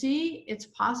you can see, it's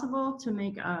possible to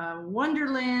make a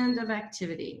wonderland of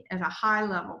activity at a high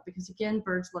level, because again,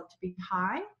 birds love to be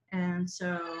high. And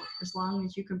so as long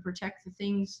as you can protect the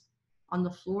things on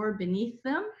the floor beneath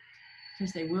them,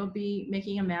 because they will be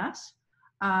making a mess,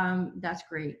 that's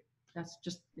great.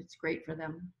 It's great for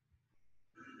them.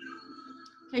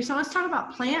 Okay, so let's talk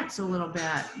about plants a little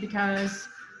bit, because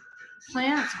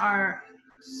plants are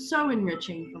so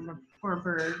enriching for a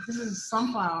bird. This is a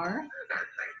sunflower.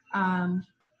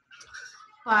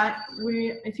 But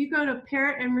if you go to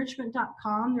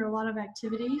parrotenrichment.com, there are a lot of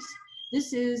activities.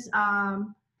 This is a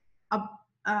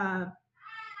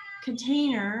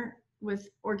container with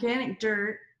organic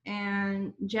dirt,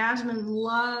 and Jasmine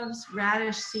loves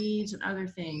radish seeds and other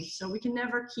things, so we can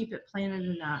never keep it planted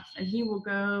enough. And he will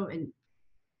go and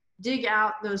dig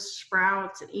out those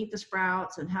sprouts and eat the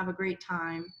sprouts and have a great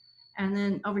time. And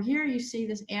then over here you see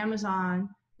this Amazon,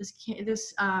 this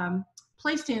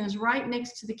play stand is right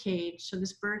next to the cage, so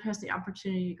this bird has the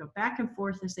opportunity to go back and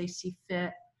forth as they see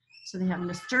fit. So they have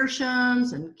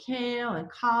nasturtiums and kale and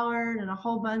collard and a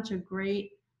whole bunch of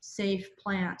great safe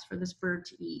plants for this bird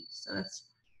to eat. So that's,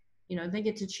 they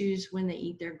get to choose when they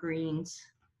eat their greens.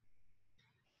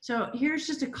 So here's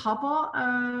just a couple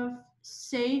of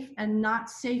safe and not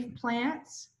safe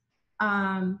plants.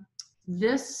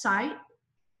 This site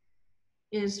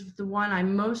is the one I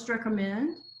most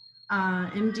recommend.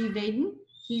 MD Vaden,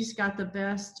 he's got the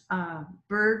best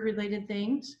bird related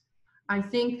things. I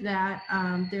think that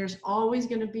there's always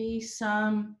going to be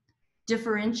some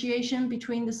differentiation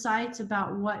between the sites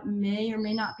about what may or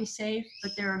may not be safe,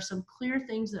 but there are some clear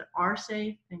things that are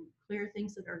safe and clear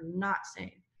things that are not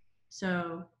safe.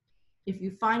 So if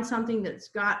you find something that's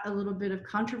got a little bit of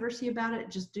controversy about it,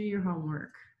 just do your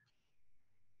homework.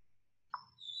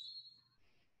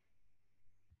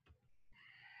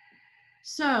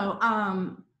 So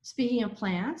speaking of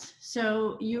plants,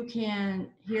 so you can,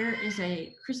 here is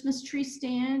a Christmas tree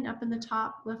stand up in the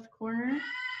top left corner,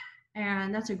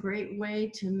 and that's a great way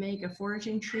to make a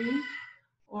foraging tree.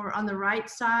 Or on the right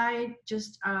side,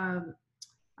 just I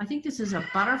think this is a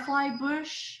butterfly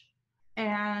bush,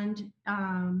 and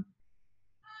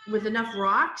with enough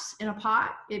rocks in a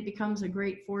pot, it becomes a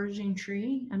great foraging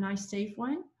tree, a nice safe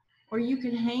one. Or you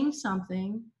can hang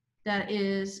something that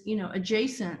is,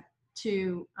 adjacent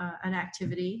to an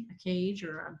activity, a cage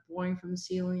or a boring from the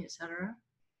ceiling, etc.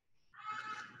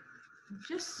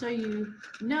 Just so you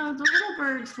know, the little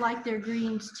birds like their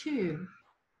greens too.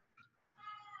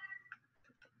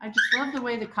 I just love the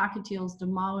way the cockatiels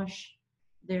demolish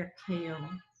their kale.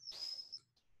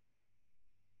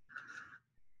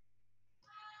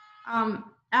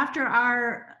 After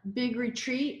our big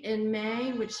retreat in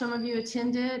May, which some of you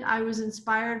attended, I was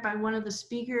inspired by one of the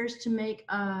speakers to make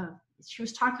she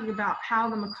was talking about how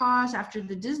the macaws after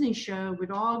the Disney show would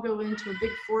all go into a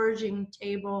big foraging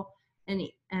table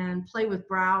and play with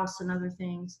browse and other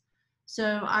things.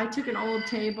 So I took an old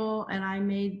table and I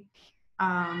made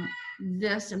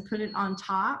this and put it on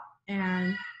top,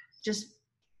 and just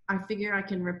I figure I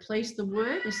can replace the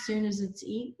wood as soon as it's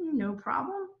eaten, no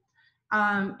problem.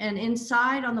 And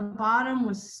inside on the bottom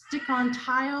was stick-on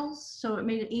tiles, so it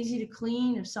made it easy to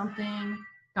clean if something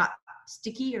got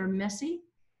sticky or messy.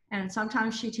 And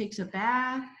sometimes she takes a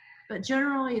bath, but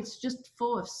generally it's just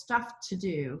full of stuff to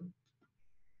do.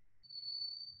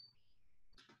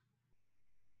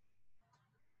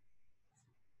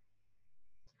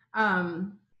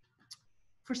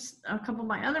 For a couple of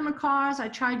my other macaws, I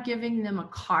tried giving them a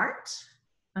cart.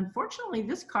 Unfortunately,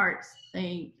 this cart,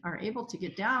 they are able to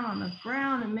get down on the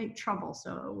ground and make trouble.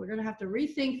 So we're gonna have to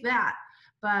rethink that.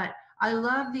 But I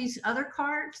love these other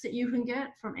carts that you can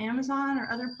get from Amazon or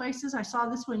other places. I saw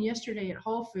this one yesterday at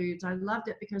Whole Foods. I loved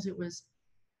it because it was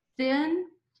thin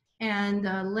and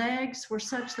the legs were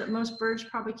such that most birds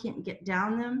probably can't get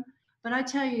down them. But I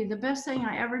tell you, the best thing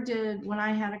I ever did when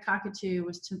I had a cockatoo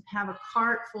was to have a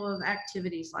cart full of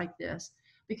activities like this,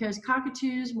 because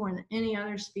cockatoos, more than any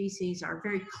other species, are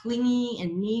very clingy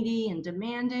and needy and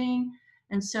demanding.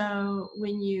 And so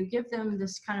when you give them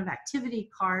this kind of activity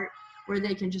cart where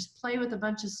they can just play with a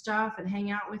bunch of stuff and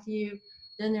hang out with you,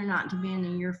 then they're not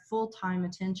demanding your full-time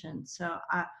attention. So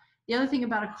the other thing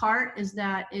about a cart is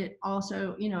that it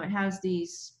also, you know, it has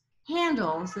these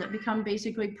handles that become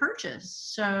basically perches.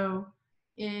 So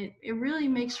it really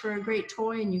makes for a great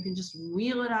toy, and you can just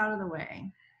wheel it out of the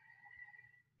way.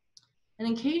 And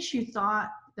in case you thought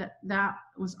that that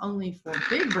was only for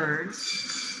big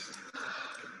birds,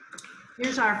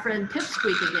 here's our friend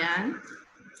Pipsqueak again,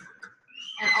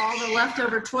 and all the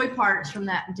leftover toy parts from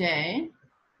that day.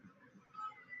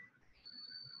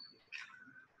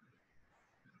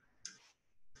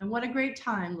 And what a great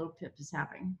time little Pip is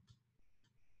having.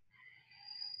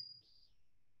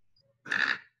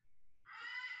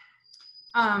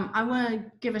 I want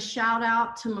to give a shout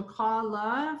out to Macaw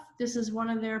Love. This is one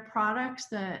of their products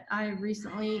that I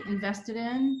recently invested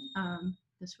in.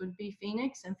 This would be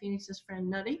Phoenix and Phoenix's friend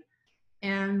Nutty.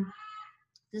 And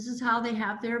this is how they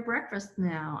have their breakfast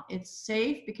now. It's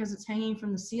safe because it's hanging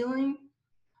from the ceiling.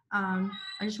 I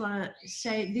just want to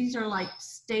say these are like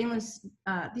stainless,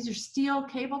 these are steel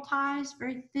cable ties,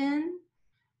 very thin.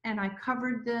 And I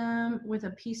covered them with a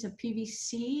piece of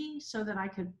PVC so that I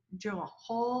could drill a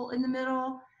hole in the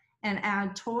middle and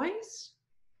add toys.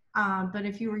 But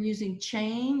if you were using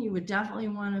chain, you would definitely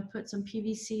want to put some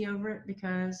PVC over it,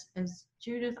 because as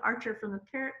Judith Archer from the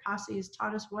Parrot Posse has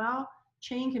taught us well,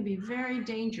 chain can be very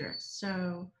dangerous.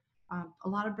 So a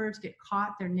lot of birds get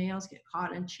caught, their nails get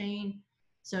caught in chain.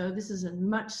 So this is a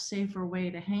much safer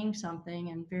way to hang something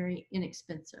and very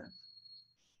inexpensive.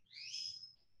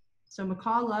 So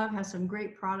Macaw Love has some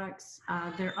great products.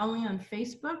 They're only on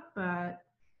Facebook, but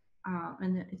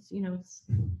and it's, you know,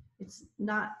 it's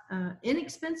not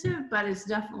inexpensive, but it's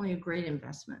definitely a great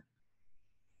investment.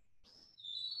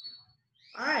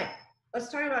 All right,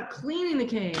 let's talk about cleaning the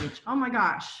cage. Oh my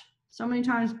gosh, so many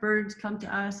times birds come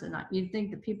to us, and you'd think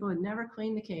that people would never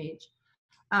clean the cage.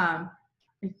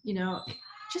 You know,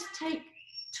 just take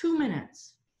 2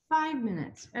 minutes, 5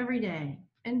 minutes every day,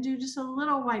 and do just a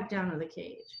little wipe down of the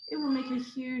cage. It will make a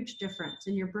huge difference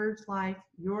in your bird's life,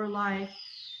 your life.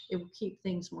 It will keep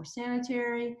things more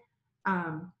sanitary.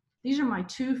 These are my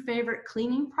 2 favorite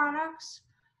cleaning products.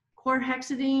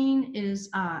 Chlorhexidine is,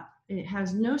 it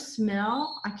has no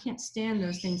smell. I can't stand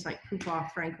those things like poop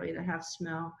off, frankly, that have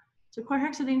smell. So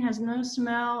chlorhexidine has no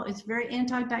smell. It's very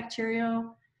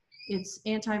antibacterial. It's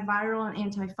antiviral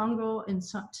and antifungal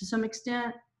to some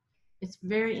extent. It's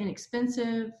very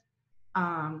inexpensive.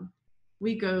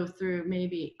 We go through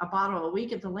maybe a bottle a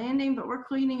week at the landing, but we're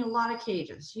cleaning a lot of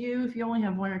cages. If you only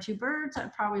have 1 or 2 birds,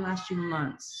 that probably lasts you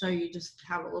months. So you just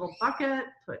have a little bucket,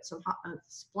 put some a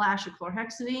splash of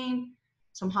chlorhexidine,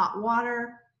 some hot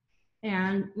water,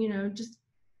 and, you know, just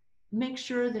make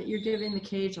sure that you're giving the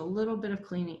cage a little bit of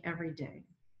cleaning every day.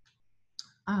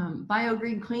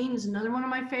 BioGreen Clean is another one of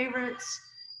my favorites.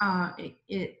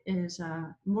 It is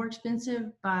more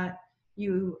expensive, but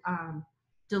you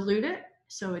dilute it,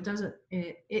 so it doesn't.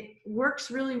 It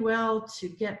works really well to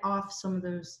get off some of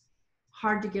those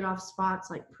hard to get off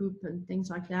spots like poop and things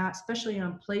like that, especially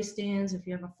on play stands. If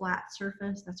you have a flat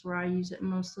surface, that's where I use it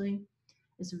mostly.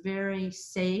 It's very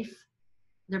safe.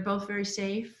 They're both very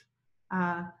safe.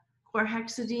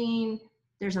 Chlorhexidine,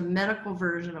 there's a medical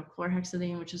version of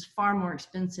chlorhexidine, which is far more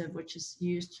expensive, which is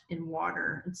used in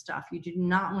water and stuff. You do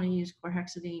not want to use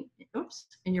chlorhexidine,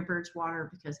 in your bird's water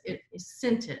because it is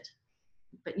scented,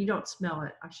 but you don't smell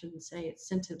it. I shouldn't say it's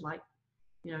scented like,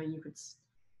 you could,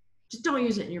 just don't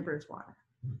use it in your bird's water.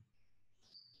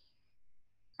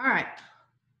 All right.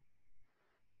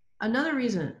 Another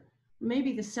reason,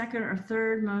 maybe the second or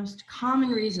third most common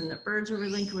reason that birds are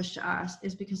relinquished to us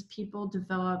is because people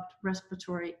developed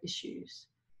respiratory issues.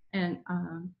 And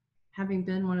having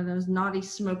been one of those naughty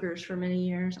smokers for many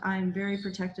years, I am very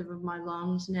protective of my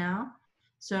lungs now.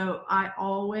 So I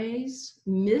always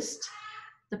mist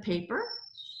the paper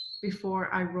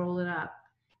before I roll it up.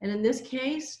 And in this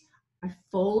case, I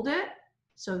fold it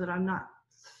so that I'm not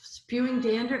spewing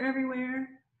dander everywhere,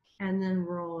 and then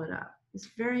roll it up. It's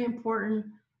very important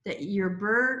that your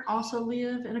bird also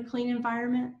live in a clean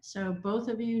environment. So both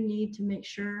of you need to make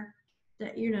sure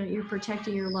that you're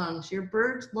protecting your lungs. Your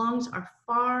bird's lungs are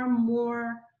far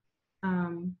more,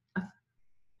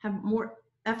 have more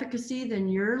efficacy than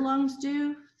your lungs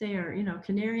do. They are,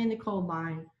 canary in the coal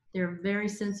mine. They're very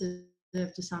sensitive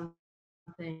to some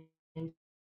things.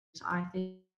 I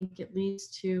think it leads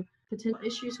to potential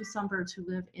issues with some birds who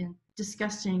live in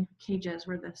disgusting cages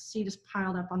where the seed is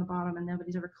piled up on the bottom and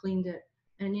nobody's ever cleaned it.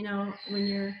 And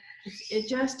it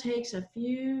just takes a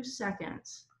few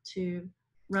seconds to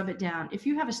rub it down. If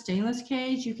you have a stainless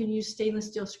cage, you can use stainless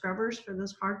steel scrubbers for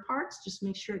those hard parts. Just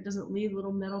make sure it doesn't leave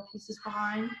little metal pieces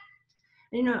behind.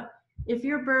 And, if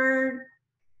your bird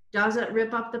doesn't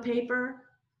rip up the paper,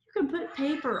 you can put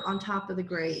paper on top of the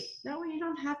grate. That way you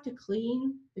don't have to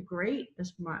clean the grate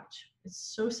as much.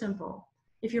 It's so simple.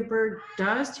 If your bird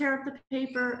does tear up the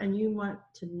paper and you want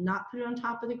to not put it on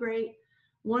top of the grate,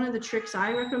 one of the tricks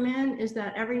I recommend is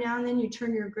that every now and then you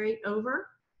turn your grate over.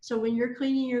 So when you're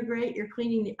cleaning your grate, you're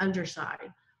cleaning the underside.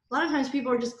 A lot of times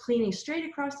people are just cleaning straight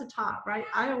across the top, right?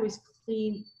 I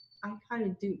kind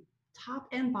of do top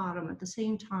and bottom at the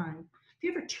same time. If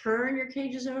you ever turn your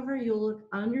cages over, you'll look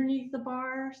underneath the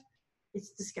bars. It's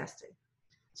disgusting.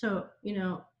 So,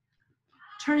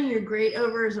 turning your grate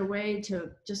over is a way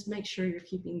to just make sure you're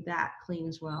keeping that clean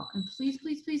as well. And please,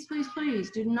 please, please, please,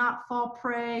 please do not fall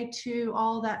prey to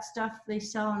all that stuff they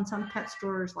sell in some pet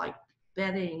stores like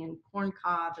bedding and corn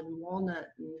cob and walnut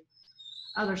and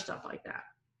other stuff like that.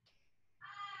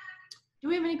 Do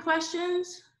we have any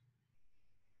questions?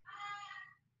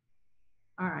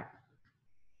 All right.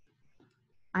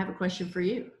 I have a question for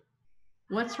you.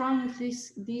 What's wrong with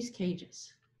these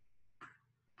cages?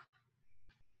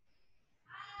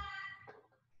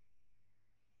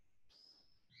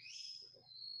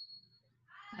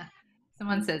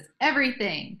 Someone says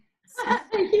everything.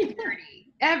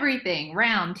 Dirty. Everything.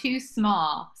 Round, too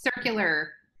small.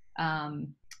 Circular,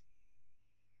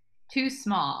 too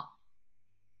small.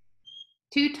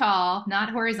 Too tall, not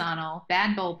horizontal.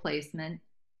 Bad bowl placement.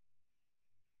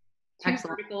 Too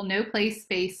vertical, no place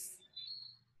space.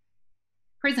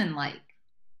 Prison-like.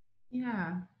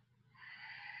 Yeah.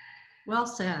 Well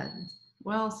said.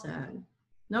 Well said.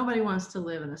 Nobody wants to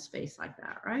live in a space like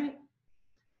that, right?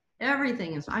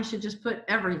 Everything is, I should just put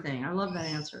everything. I love that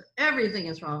answer. Everything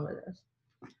is wrong with this.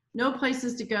 No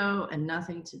places to go and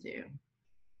nothing to do.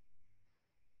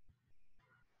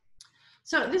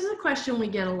 So this is a question we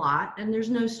get a lot, and there's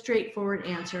no straightforward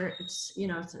answer. It's,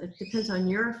 it depends on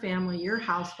your family, your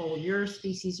household, your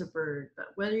species of bird, but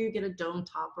whether you get a dome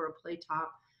top or a play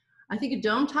top. I think a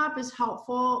dome top is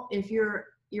helpful if your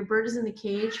bird is in the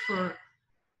cage for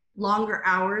longer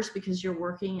hours because you're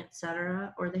working,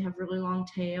 etc., or they have really long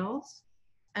tails,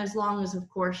 as long as, of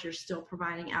course, you're still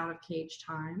providing out of cage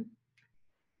time.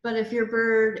 But if your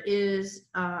bird is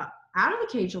out of the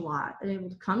cage a lot and able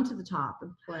to come to the top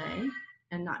and play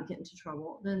and not get into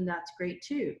trouble, then that's great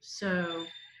too. So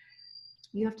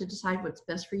you have to decide what's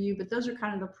best for you, but those are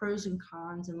kind of the pros and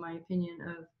cons, in my opinion,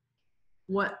 of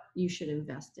what you should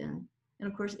invest in. And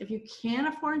of course, if you can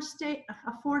afford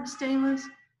stainless,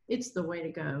 it's the way to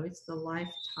go. It's the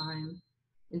lifetime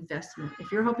investment.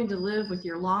 If you're hoping to live with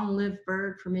your long-lived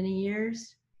bird for many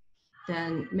years,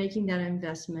 then making that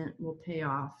investment will pay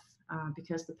off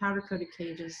because the powder-coated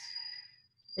cages,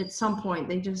 at some point,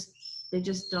 they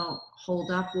just don't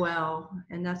hold up well,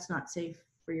 and that's not safe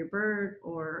for your bird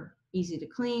or easy to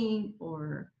clean,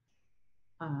 or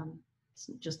it's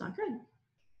just not good.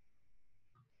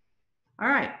 All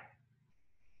right.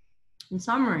 In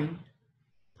summary,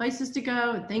 places to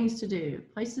go, things to do.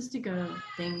 Places to go,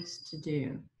 things to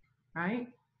do, right?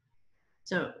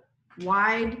 So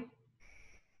wide,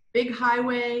 big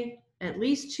highway, at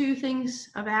least 2 things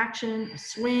of action, a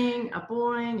swing, a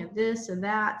boing, a this, a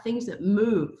that, things that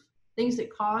move, things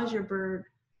that cause your bird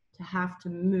to have to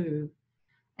move,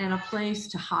 and a place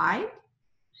to hide,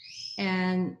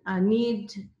 and a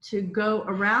need to go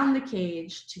around the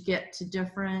cage to get to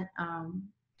different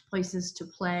places to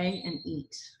play and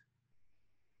eat.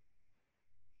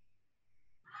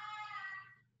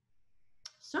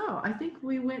 So I think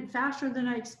we went faster than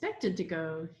I expected to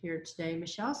go here today,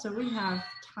 Michelle. So we have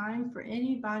time for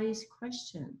anybody's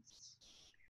questions.